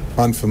are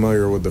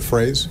unfamiliar with the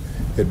phrase,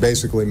 it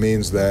basically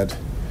means that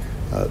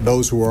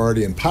those who are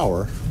already in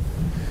power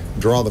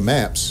draw the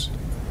maps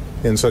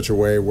in such a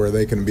way where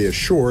they can be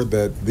assured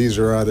that these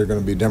are either going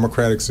to be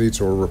Democratic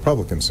seats or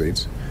Republican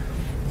seats.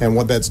 And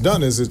what that's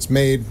done is it's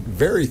made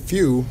very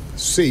few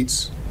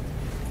seats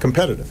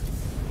competitive.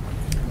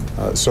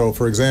 So,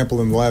 for example,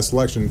 in the last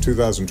election in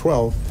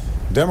 2012,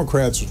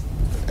 Democrats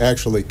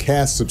actually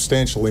cast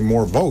substantially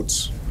more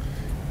votes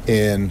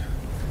in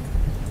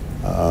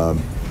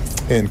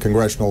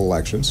congressional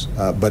elections,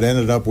 but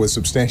ended up with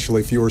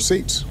substantially fewer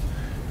seats.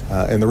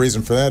 And the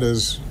reason for that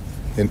is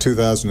in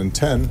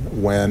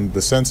 2010, when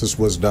the census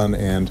was done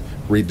and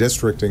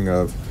redistricting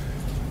of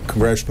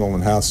congressional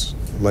and House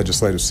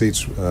legislative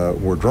seats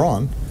were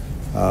drawn,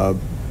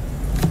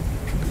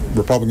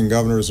 Republican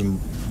governors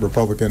and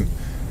Republican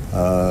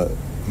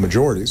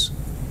majorities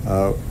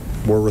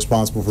were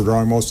responsible for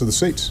drawing most of the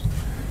seats.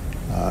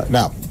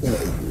 Now,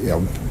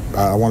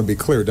 I want to be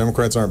clear,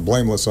 Democrats aren't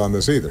blameless on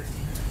this either.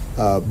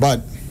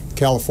 But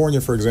California,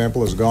 for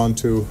example, has gone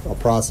to a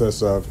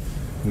process of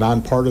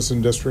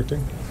nonpartisan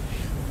districting.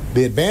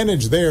 The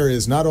advantage there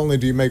is not only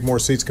do you make more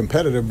seats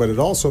competitive, but it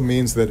also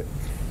means that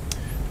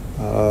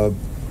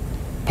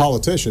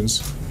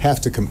politicians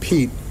have to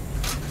compete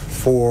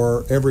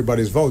for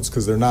everybody's votes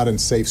because they're not in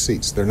safe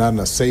seats. They're not in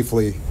a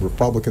safely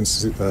Republican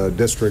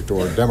district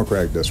or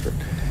Democratic district.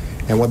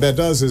 And what that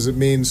does is it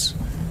means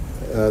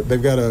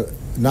they've got to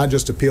not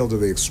just appeal to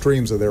the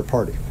extremes of their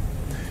party.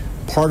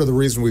 Part of the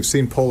reason we've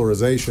seen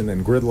polarization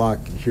and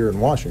gridlock here in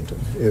Washington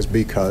is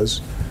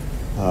because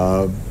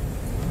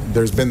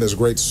there's been this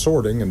great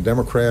sorting, and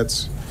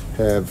Democrats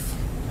have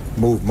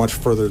moved much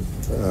further,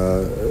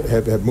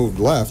 have moved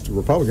left.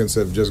 Republicans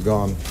have just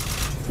gone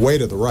way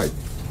to the right.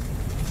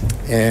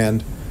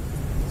 And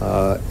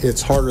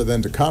it's harder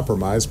then to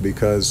compromise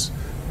because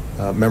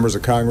members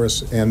of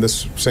Congress, and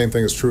this same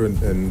thing is true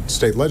in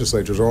state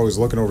legislatures, are always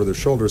looking over their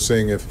shoulder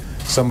seeing if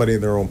somebody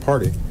in their own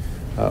party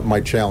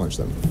might challenge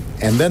them.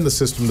 And then the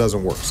system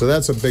doesn't work. So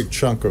that's a big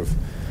chunk of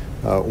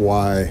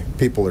why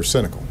people are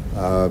cynical,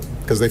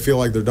 because they feel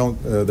like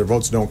their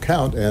votes don't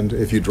count, and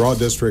if you draw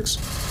districts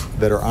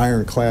that are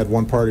ironclad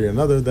one party or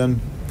another,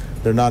 then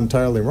they're not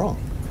entirely wrong.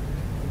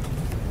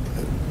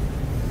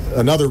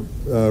 Another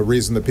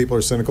reason that people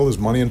are cynical is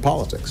money in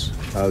politics.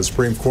 The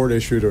Supreme Court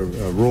issued a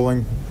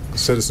ruling,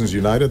 Citizens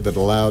United, that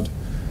allowed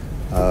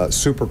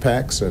super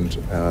PACs and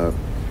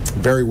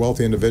very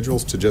wealthy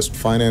individuals to just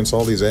finance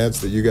all these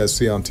ads that you guys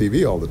see on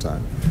TV all the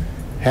time.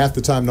 Half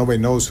the time nobody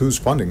knows who's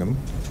funding them,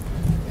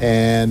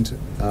 and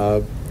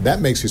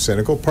that makes you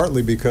cynical,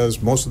 partly because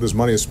most of this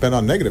money is spent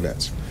on negative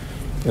ads.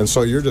 And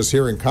so you're just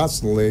hearing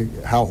constantly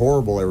how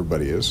horrible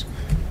everybody is.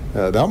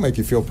 That'll make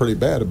you feel pretty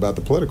bad about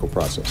the political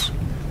process.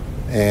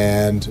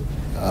 And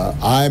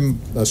I'm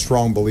a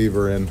strong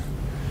believer in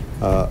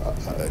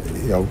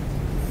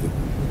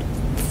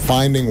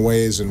finding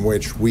ways in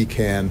which we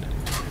can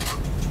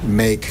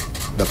make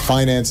the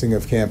financing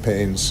of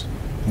campaigns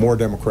more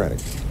democratic.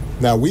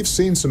 Now, we've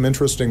seen some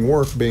interesting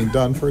work being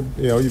done for,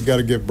 you've got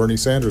to give Bernie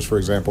Sanders, for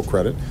example,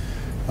 credit.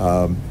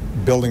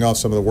 Building off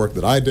some of the work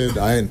that I did,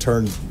 I in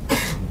turn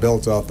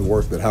built off the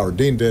work that Howard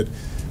Dean did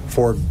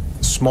for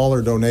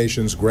smaller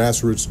donations,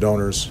 grassroots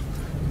donors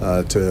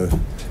to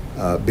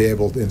be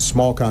able, in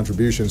small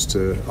contributions,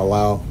 to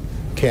allow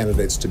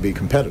candidates to be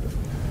competitive.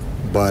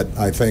 But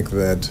I think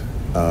that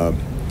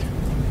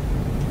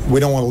we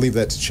don't want to leave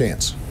that to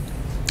chance.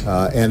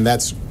 And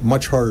that's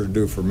much harder to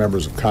do for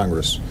members of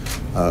Congress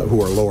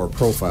who are lower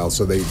profile,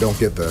 so they don't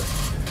get the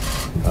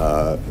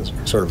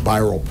sort of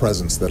viral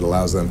presence that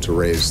allows them to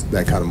raise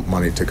that kind of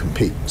money to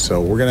compete.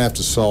 So we're going to have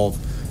to solve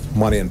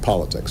money in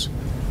politics.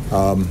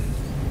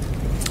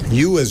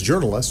 You as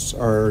journalists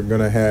are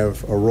going to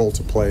have a role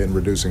to play in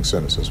reducing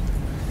cynicism.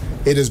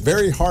 It is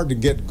very hard to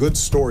get good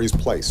stories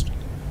placed.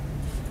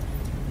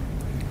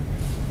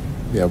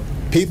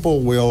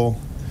 People will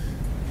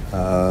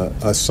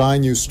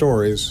assign you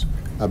stories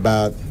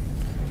about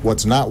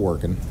what's not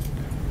working.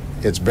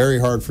 It's very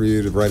hard for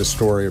you to write a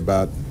story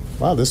about,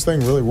 wow, this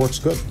thing really works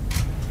good.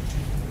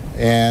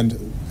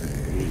 And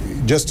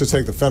just to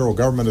take the federal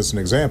government as an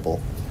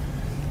example,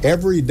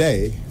 every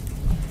day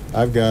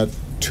I've got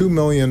 2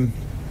 million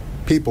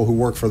people who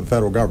work for the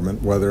federal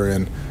government, whether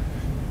in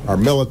our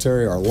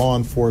military, our law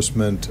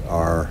enforcement,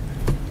 our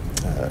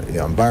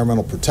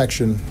environmental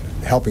protection,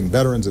 helping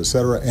veterans, et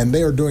cetera, and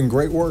they are doing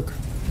great work.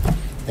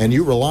 And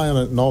you rely on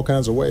it in all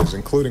kinds of ways,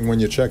 including when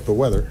you check the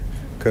weather,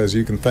 because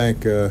you can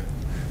thank the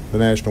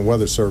National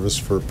Weather Service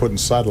for putting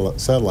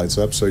satellites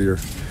up so your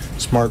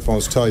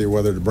smartphones tell you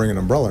whether to bring an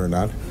umbrella or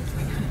not.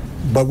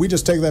 But we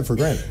just take that for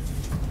granted.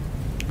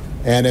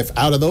 And if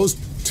out of those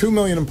 2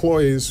 million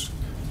employees,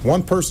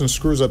 one person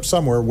screws up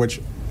somewhere, which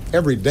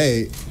every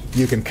day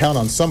you can count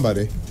on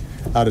somebody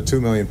out of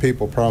 2 million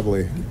people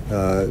probably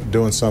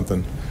doing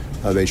something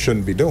they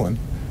shouldn't be doing,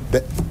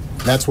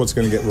 that's what's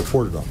going to get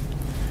reported on.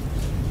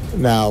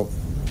 Now,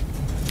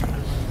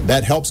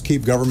 that helps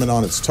keep government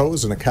on its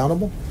toes and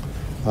accountable,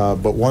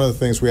 but one of the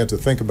things we have to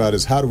think about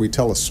is how do we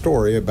tell a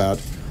story about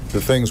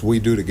the things we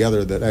do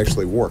together that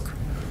actually work,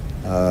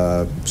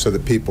 so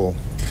that people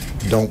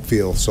don't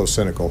feel so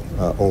cynical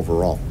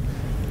overall.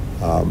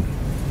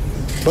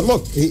 But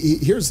look,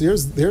 here's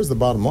the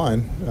bottom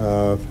line,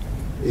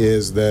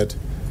 is that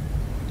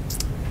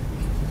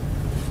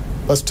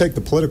let's take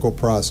the political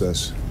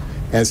process.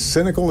 As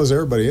cynical as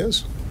everybody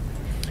is,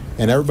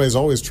 and everybody's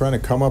always trying to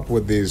come up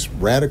with these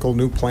radical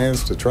new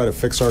plans to try to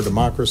fix our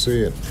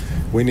democracy, and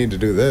we need to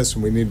do this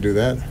and we need to do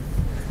that.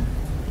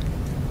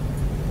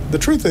 The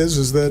truth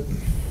is that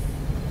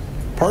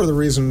part of the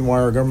reason why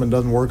our government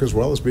doesn't work as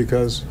well is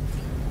because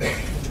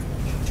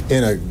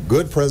in a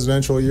good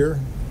presidential year,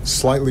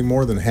 slightly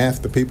more than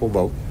half the people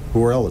vote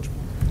who are eligible,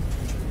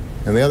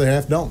 and the other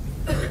half don't.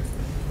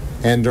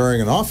 And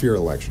during an off-year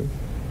election,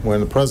 when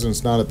the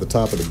president's not at the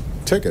top of the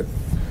ticket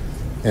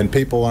and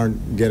people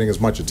aren't getting as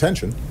much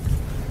attention,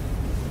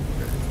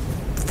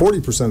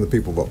 40% of the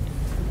people vote.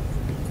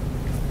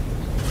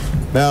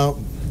 Now,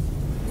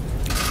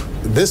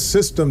 this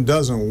system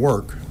doesn't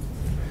work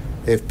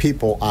if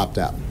people opt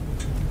out.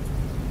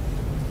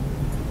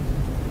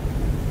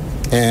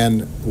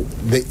 And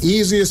the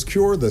easiest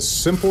cure, the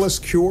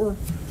simplest cure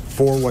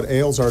for what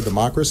ails our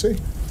democracy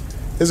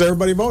is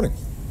everybody voting.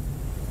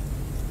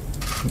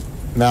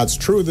 Now, it's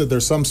true that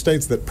there's some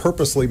states that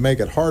purposely make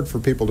it hard for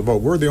people to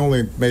vote. We're the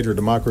only major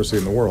democracy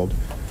in the world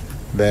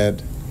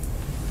that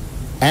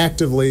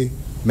actively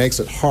makes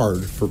it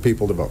hard for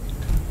people to vote.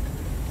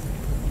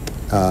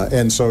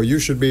 And so you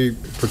should be,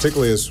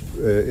 particularly as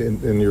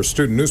in your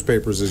student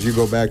newspapers, as you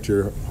go back to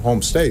your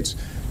home states,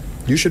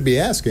 you should be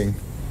asking,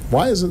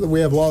 why is it that we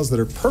have laws that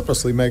are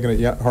purposely making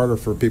it harder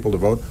for people to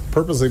vote,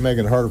 purposely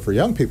making it harder for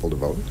young people to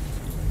vote?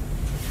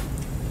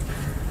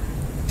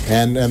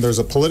 And there's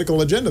a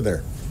political agenda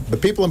there. The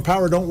people in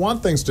power don't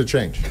want things to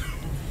change.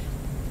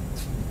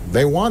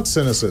 They want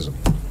cynicism.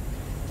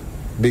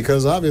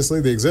 Because obviously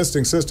the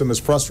existing system, as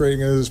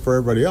frustrating as it is for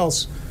everybody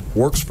else,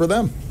 works for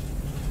them.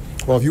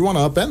 Well, if you want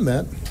to upend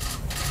that,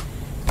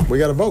 we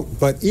got to vote.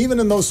 But even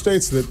in those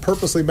states that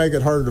purposely make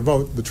it harder to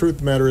vote, the truth of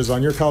the matter is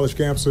on your college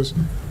campuses,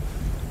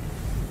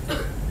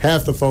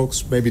 half the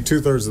folks, maybe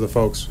 2/3 of the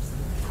folks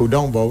who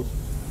don't vote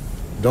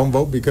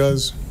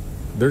because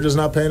they're just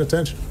not paying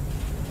attention.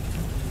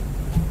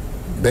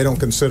 They don't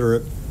consider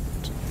it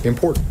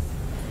important.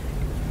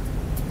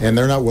 And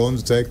they're not willing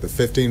to take the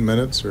 15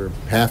 minutes or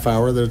half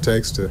hour that it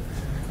takes to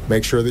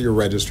make sure that you're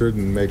registered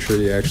and make sure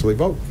you actually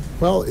vote.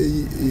 Well,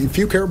 if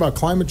you care about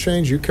climate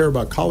change, you care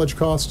about college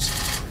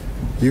costs,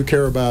 you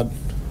care about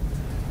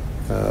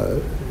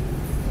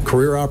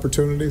career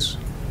opportunities,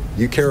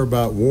 you care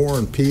about war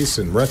and peace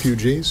and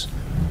refugees,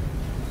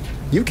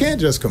 you can't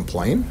just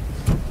complain.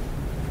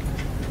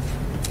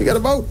 You got to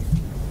vote.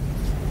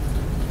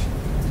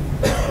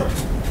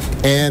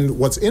 And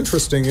what's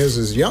interesting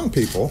is young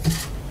people,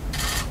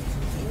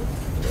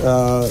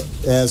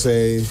 as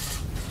a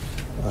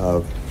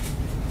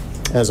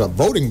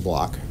voting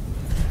bloc,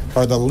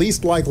 are the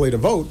least likely to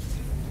vote,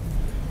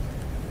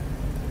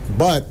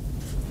 but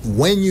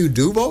when you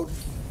do vote,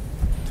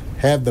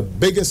 have the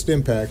biggest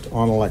impact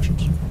on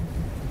elections.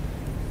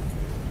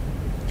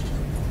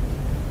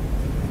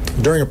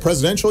 During a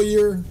presidential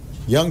year,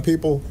 young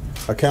people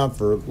account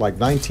for like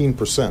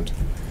 19%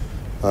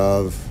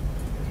 of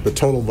the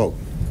total vote.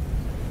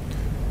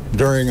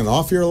 During an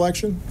off-year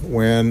election,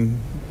 when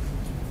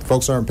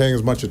folks aren't paying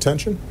as much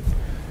attention,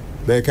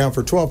 they account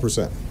for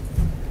 12%.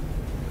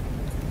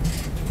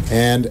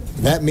 And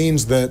that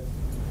means that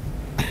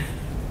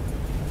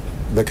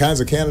the kinds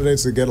of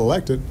candidates that get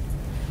elected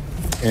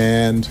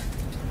and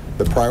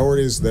the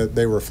priorities that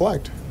they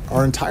reflect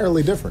are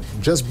entirely different,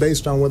 just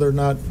based on whether or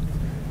not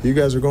you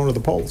guys are going to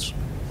the polls.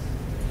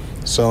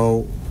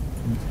 So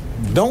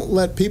don't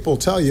let people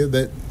tell you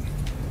that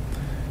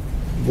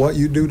what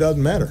you do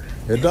doesn't matter.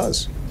 It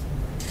does.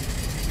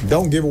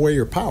 Don't give away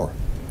your power.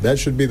 That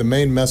should be the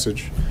main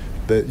message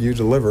that you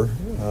deliver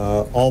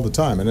all the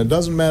time. And it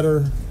doesn't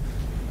matter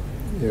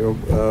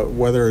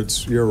whether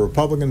you're a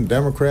Republican,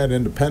 Democrat,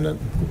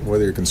 Independent,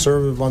 whether you're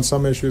conservative on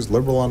some issues,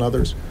 liberal on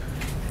others.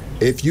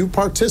 If you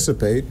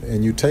participate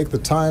and you take the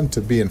time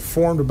to be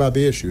informed about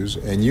the issues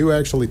and you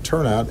actually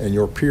turn out and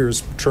your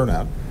peers turn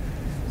out,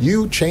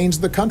 you change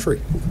the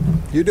country.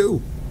 You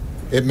do.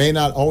 It may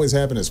not always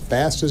happen as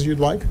fast as you'd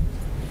like,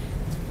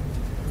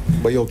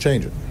 but you'll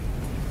change it.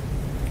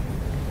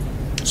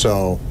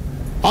 So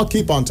I'll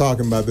keep on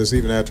talking about this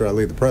even after I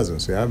leave the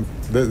presidency.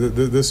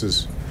 This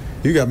is,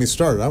 you got me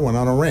started. I went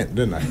on a rant,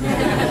 didn't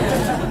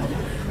I?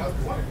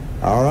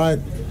 All right.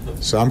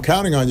 So I'm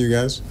counting on you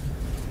guys.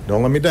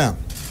 Don't let me down.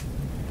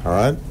 All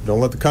right?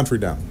 Don't let the country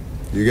down.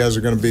 You guys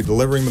are going to be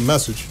delivering the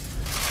message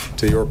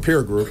to your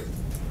peer group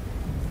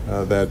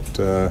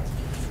that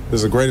This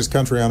is the greatest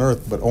country on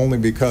earth, but only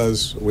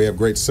because we have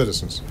great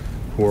citizens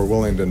who are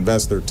willing to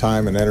invest their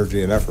time and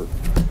energy and effort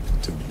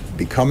to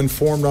become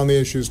informed on the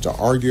issues, to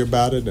argue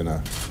about it in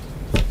a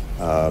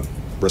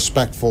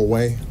respectful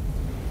way,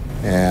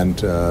 and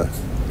to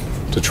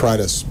try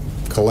to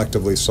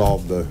collectively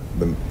solve the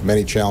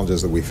many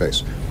challenges that we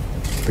face.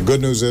 The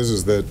good news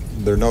is that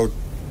there are no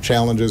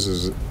challenges,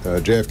 as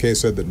JFK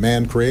said, that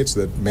man creates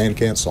that man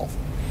can't solve.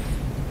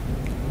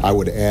 I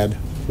would add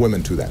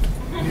women to that.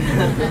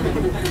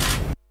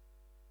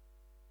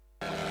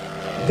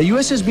 The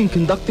U.S. has been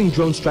conducting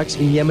drone strikes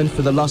in Yemen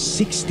for the last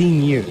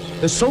 16 years.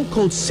 The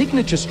so-called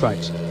signature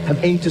strikes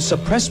have aimed to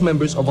suppress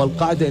members of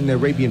Al-Qaeda in the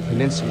Arabian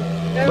Peninsula.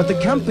 But the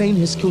campaign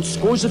has killed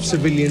scores of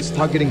civilians,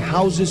 targeting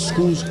houses,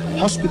 schools,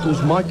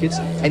 hospitals, markets,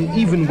 and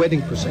even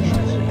wedding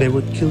processions. They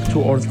would kill 2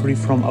 or 3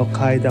 from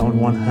Al-Qaeda on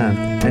one hand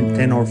and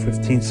 10 or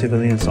 15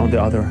 civilians on the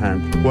other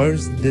hand.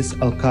 Where's this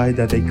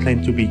Al-Qaeda they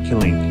claim to be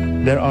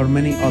killing? There are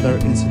many other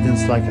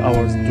incidents like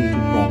ours due to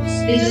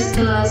drones. They just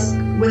kill us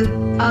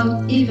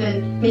without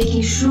even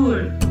making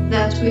sure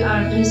that we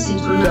are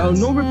innocent or not. There are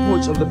no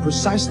reports of the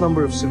precise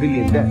number of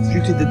civilian deaths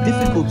due to the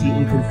difficulty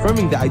in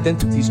confirming the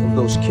identities of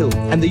those killed.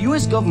 And the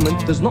U.S.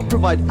 government does not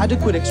provide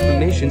adequate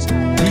explanations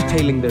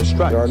detailing their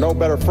strikes. There are no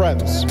better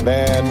friends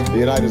than the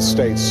United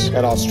States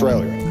and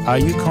Australia. Are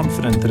you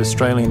confident that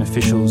Australian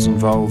officials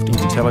involved in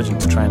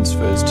intelligence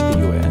transfers to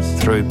the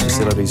US through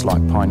facilities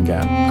like Pine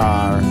Gap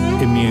are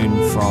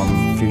immune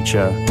from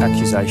future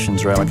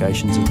accusations or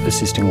allegations of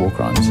assisting war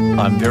crimes?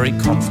 I'm very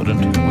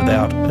confident,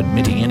 without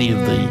admitting any of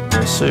the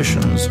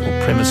assertions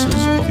or premises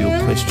of your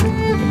question,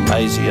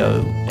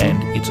 ASIO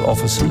and its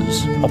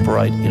officers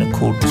operate in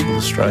accordance with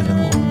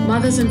Australian law.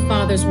 Mothers and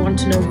fathers want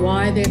to know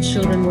why their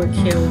children were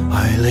killed.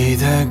 I lay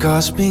there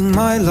gasping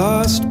my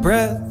last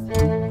breath.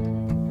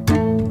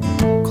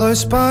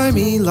 Close by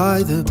me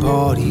lie the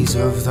bodies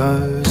of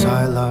those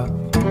I love.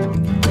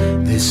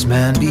 This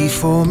man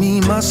before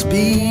me must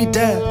be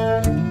dead.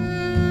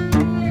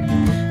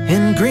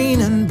 In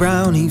green and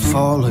brown he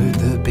followed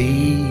the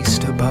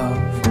beast above.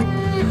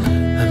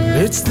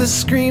 Amidst the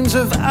screams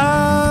of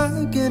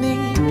agony,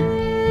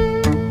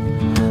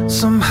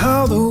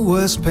 somehow the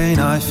worst pain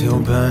I feel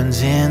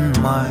burns in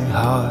my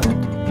heart.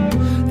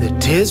 The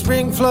tears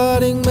bring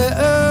flooding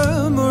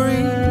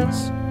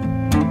memories.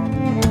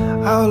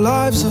 Our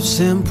lives of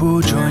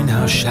simple joy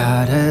now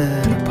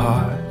shattered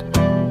apart.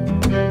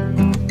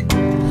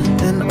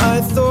 And I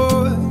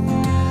thought,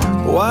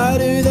 why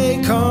do they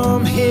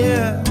come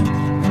here?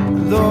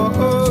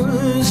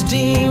 Those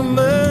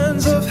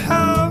demons of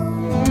hell,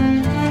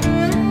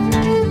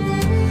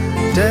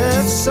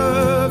 death's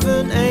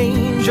servant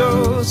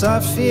angels, I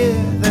fear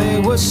they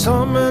were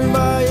summoned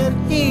by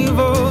an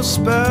evil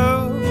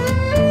spell.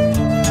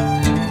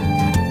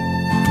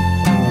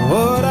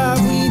 What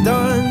have we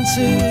done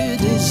to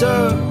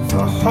deserve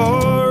a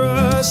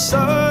horror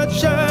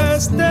such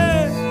as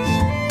this?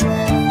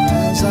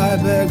 As I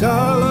beg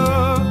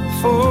Allah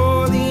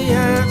for the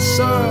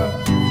answer,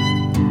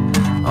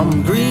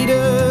 I'm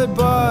greeted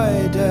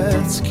by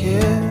death's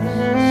kiss.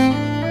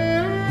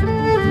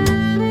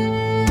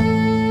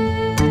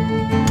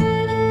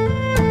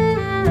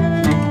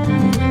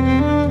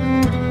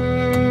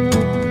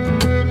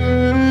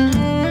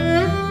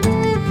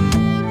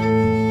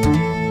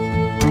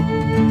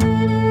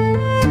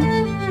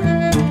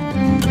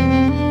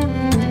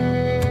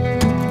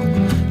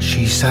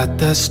 Sat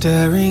there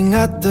staring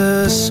at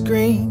the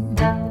screen.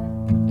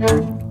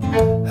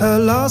 Her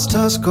last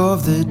task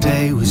of the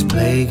day was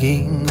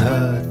plaguing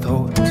her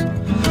thoughts.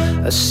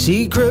 A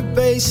secret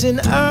base in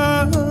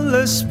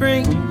Alice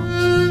Springs,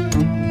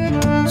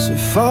 so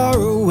far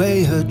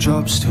away her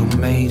job still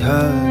made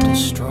her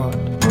distraught.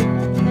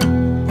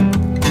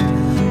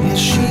 Yet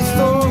she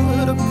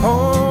thought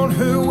upon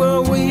who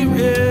were we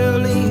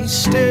really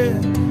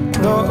still,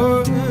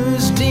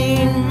 those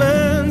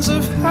demons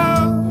of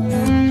hell.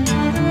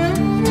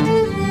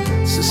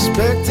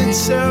 Suspected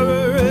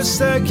terrorists,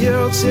 their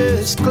guilt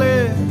is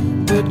clear,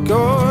 but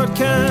God,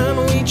 can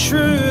we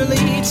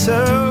truly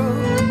tell?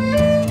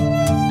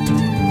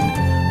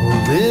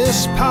 All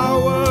this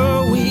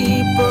power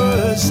we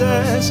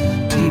possess,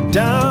 deep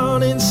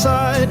down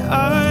inside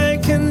I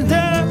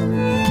condemn.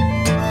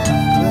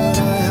 But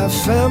I have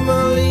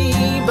family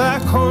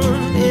back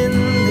home in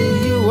the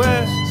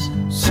US,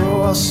 so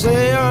I'll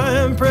say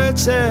I'm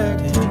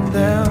protecting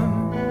them.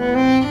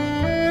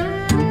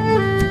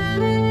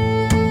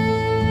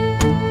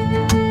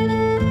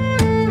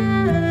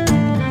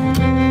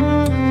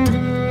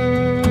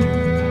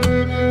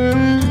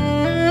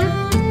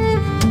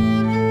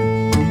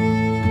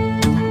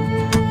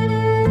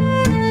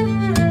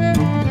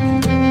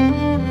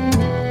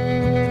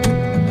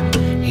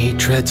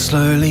 Tread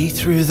slowly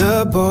through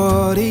the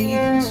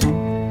bodies,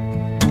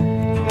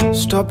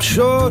 stopped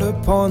short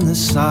upon the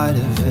side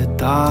of a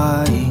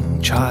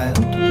dying child.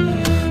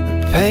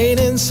 The pain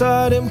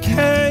inside him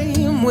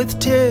came with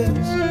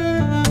tears.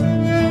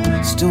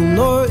 Still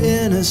no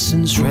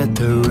innocence read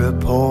the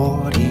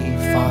report he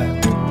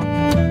filed.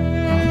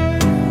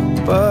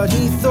 But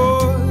he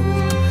thought,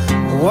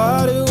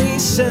 why do we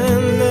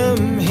send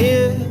them here?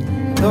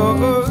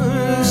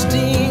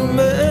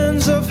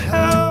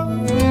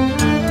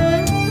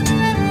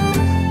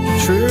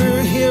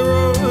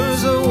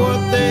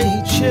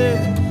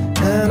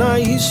 I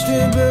used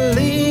to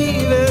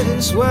believe it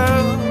as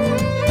well.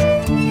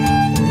 But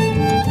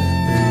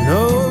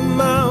no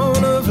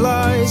amount of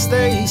lies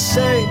they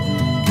say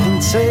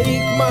can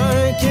take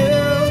my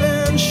guilt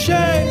and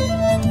shame.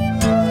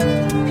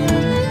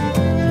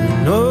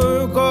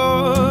 No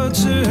God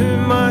to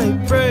whom I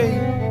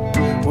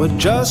pray would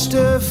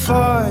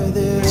justify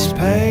this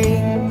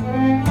pain.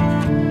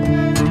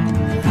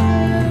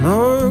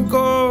 No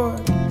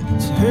God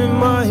to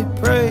whom I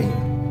pray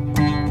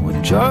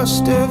would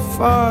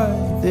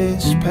justify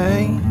this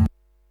pain.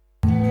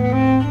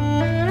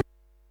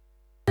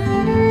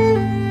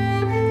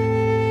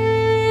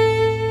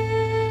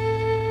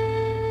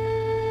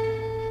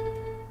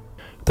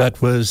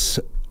 That was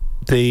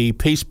the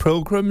Peace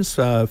Pilgrims,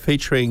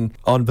 featuring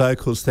on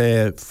vocals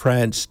there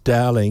France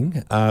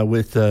Dowling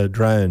with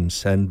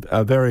drones, and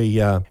a very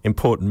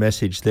important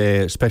message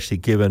there, especially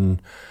given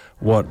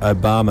what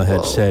Obama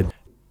had said.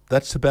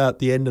 That's about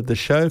the end of the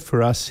show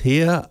for us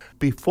here.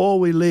 Before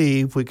we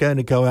leave, we're going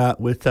to go out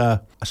with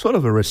a sort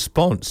of a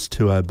response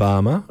to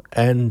Obama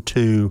and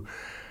to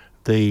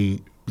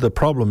the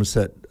problems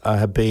that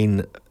have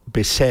been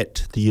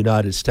beset the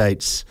United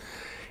States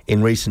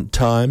in recent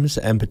times,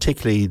 and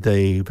particularly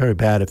the very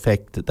bad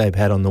effect that they've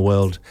had on the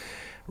world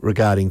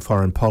regarding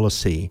foreign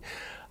policy.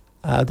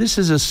 This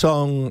is a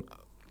song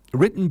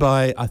written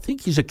by, I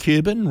think he's a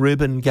Cuban,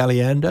 Ruben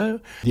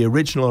Galeando. The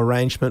original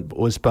arrangement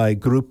was by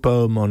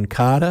Grupo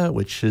Moncada,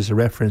 which is a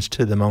reference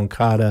to the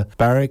Moncada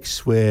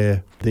barracks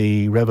where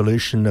the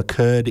revolution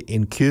occurred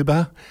in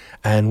Cuba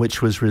and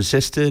which was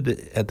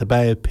resisted at the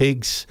Bay of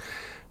Pigs.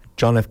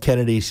 John F.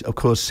 Kennedy, of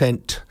course,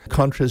 sent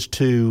Contras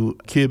to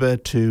Cuba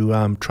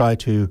to try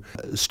to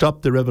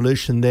stop the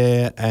revolution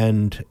there,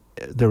 and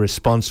the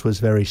response was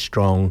very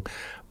strong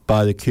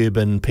by the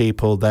Cuban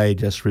people. They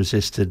just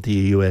resisted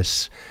the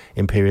U.S.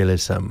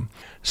 imperialism.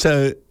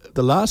 So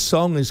the last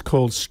song is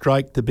called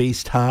Strike the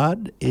Beast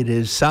Hard. It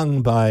is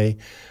sung by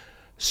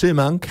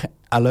Sumunk,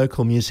 a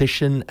local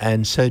musician,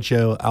 and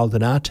Sergio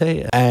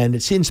Aldonate, and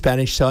it's in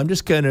Spanish, so I'm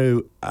just going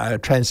to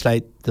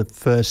translate the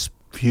first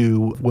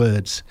few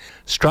words.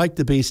 Strike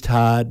the beast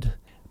hard,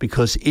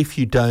 because if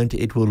you don't,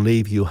 it will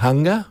leave you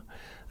hunger.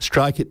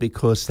 Strike it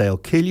because they'll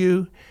kill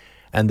you,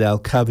 and they'll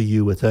cover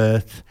you with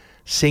earth.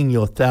 Sing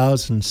your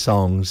 1,000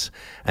 songs,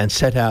 and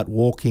set out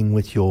walking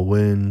with your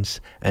wounds,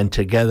 and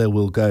together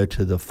we'll go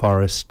to the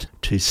forest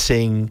to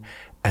sing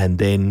and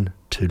then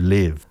to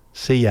live.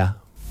 See ya.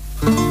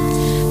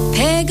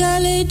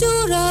 Pégale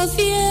duro,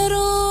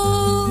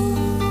 fiero,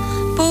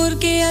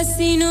 porque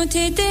así no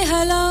te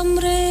deja el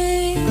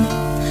hambre.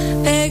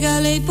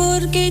 Pégale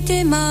porque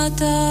te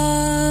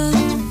mata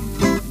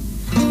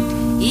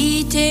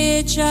y te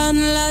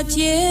echan la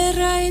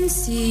tierra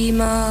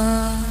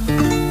encima.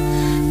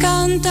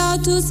 Canta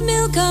tus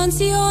 1000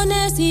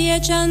 canciones y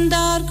echa a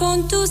andar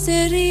con tus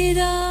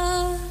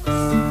heridas,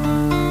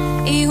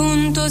 y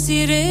juntos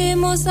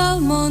iremos al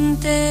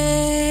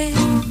monte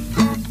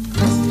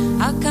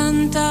a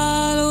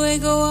cantar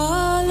luego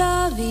a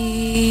la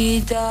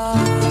vida.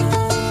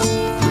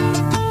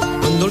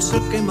 Cuando el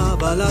sol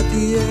quemaba la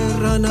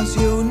tierra,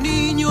 nació un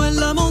niño en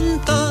la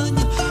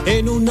montaña,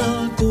 en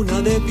una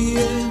cuna de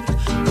piel,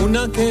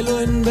 una que lo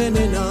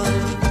envenenaba.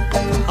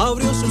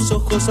 Abrió sus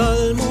ojos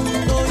al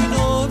mundo y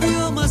no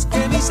vio más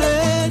que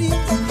miseria.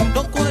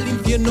 Tocó al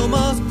infierno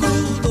más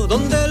crudo,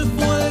 donde el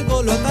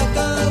fuego lo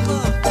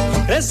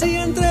atacaba.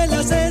 Crecía entre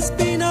las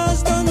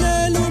espinas,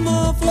 donde el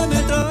humo fue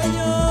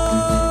metralla.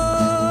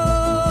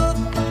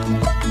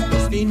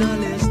 Los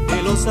finales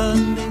de los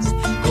Andes,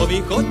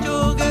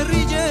 cobijocho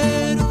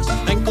guerrilleros,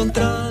 ha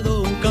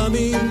encontrado un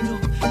camino,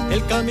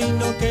 el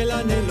camino que él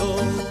anheló.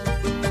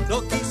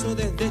 Lo quiso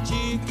desde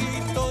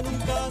chiquito,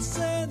 nunca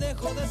se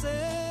dejó de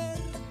ser.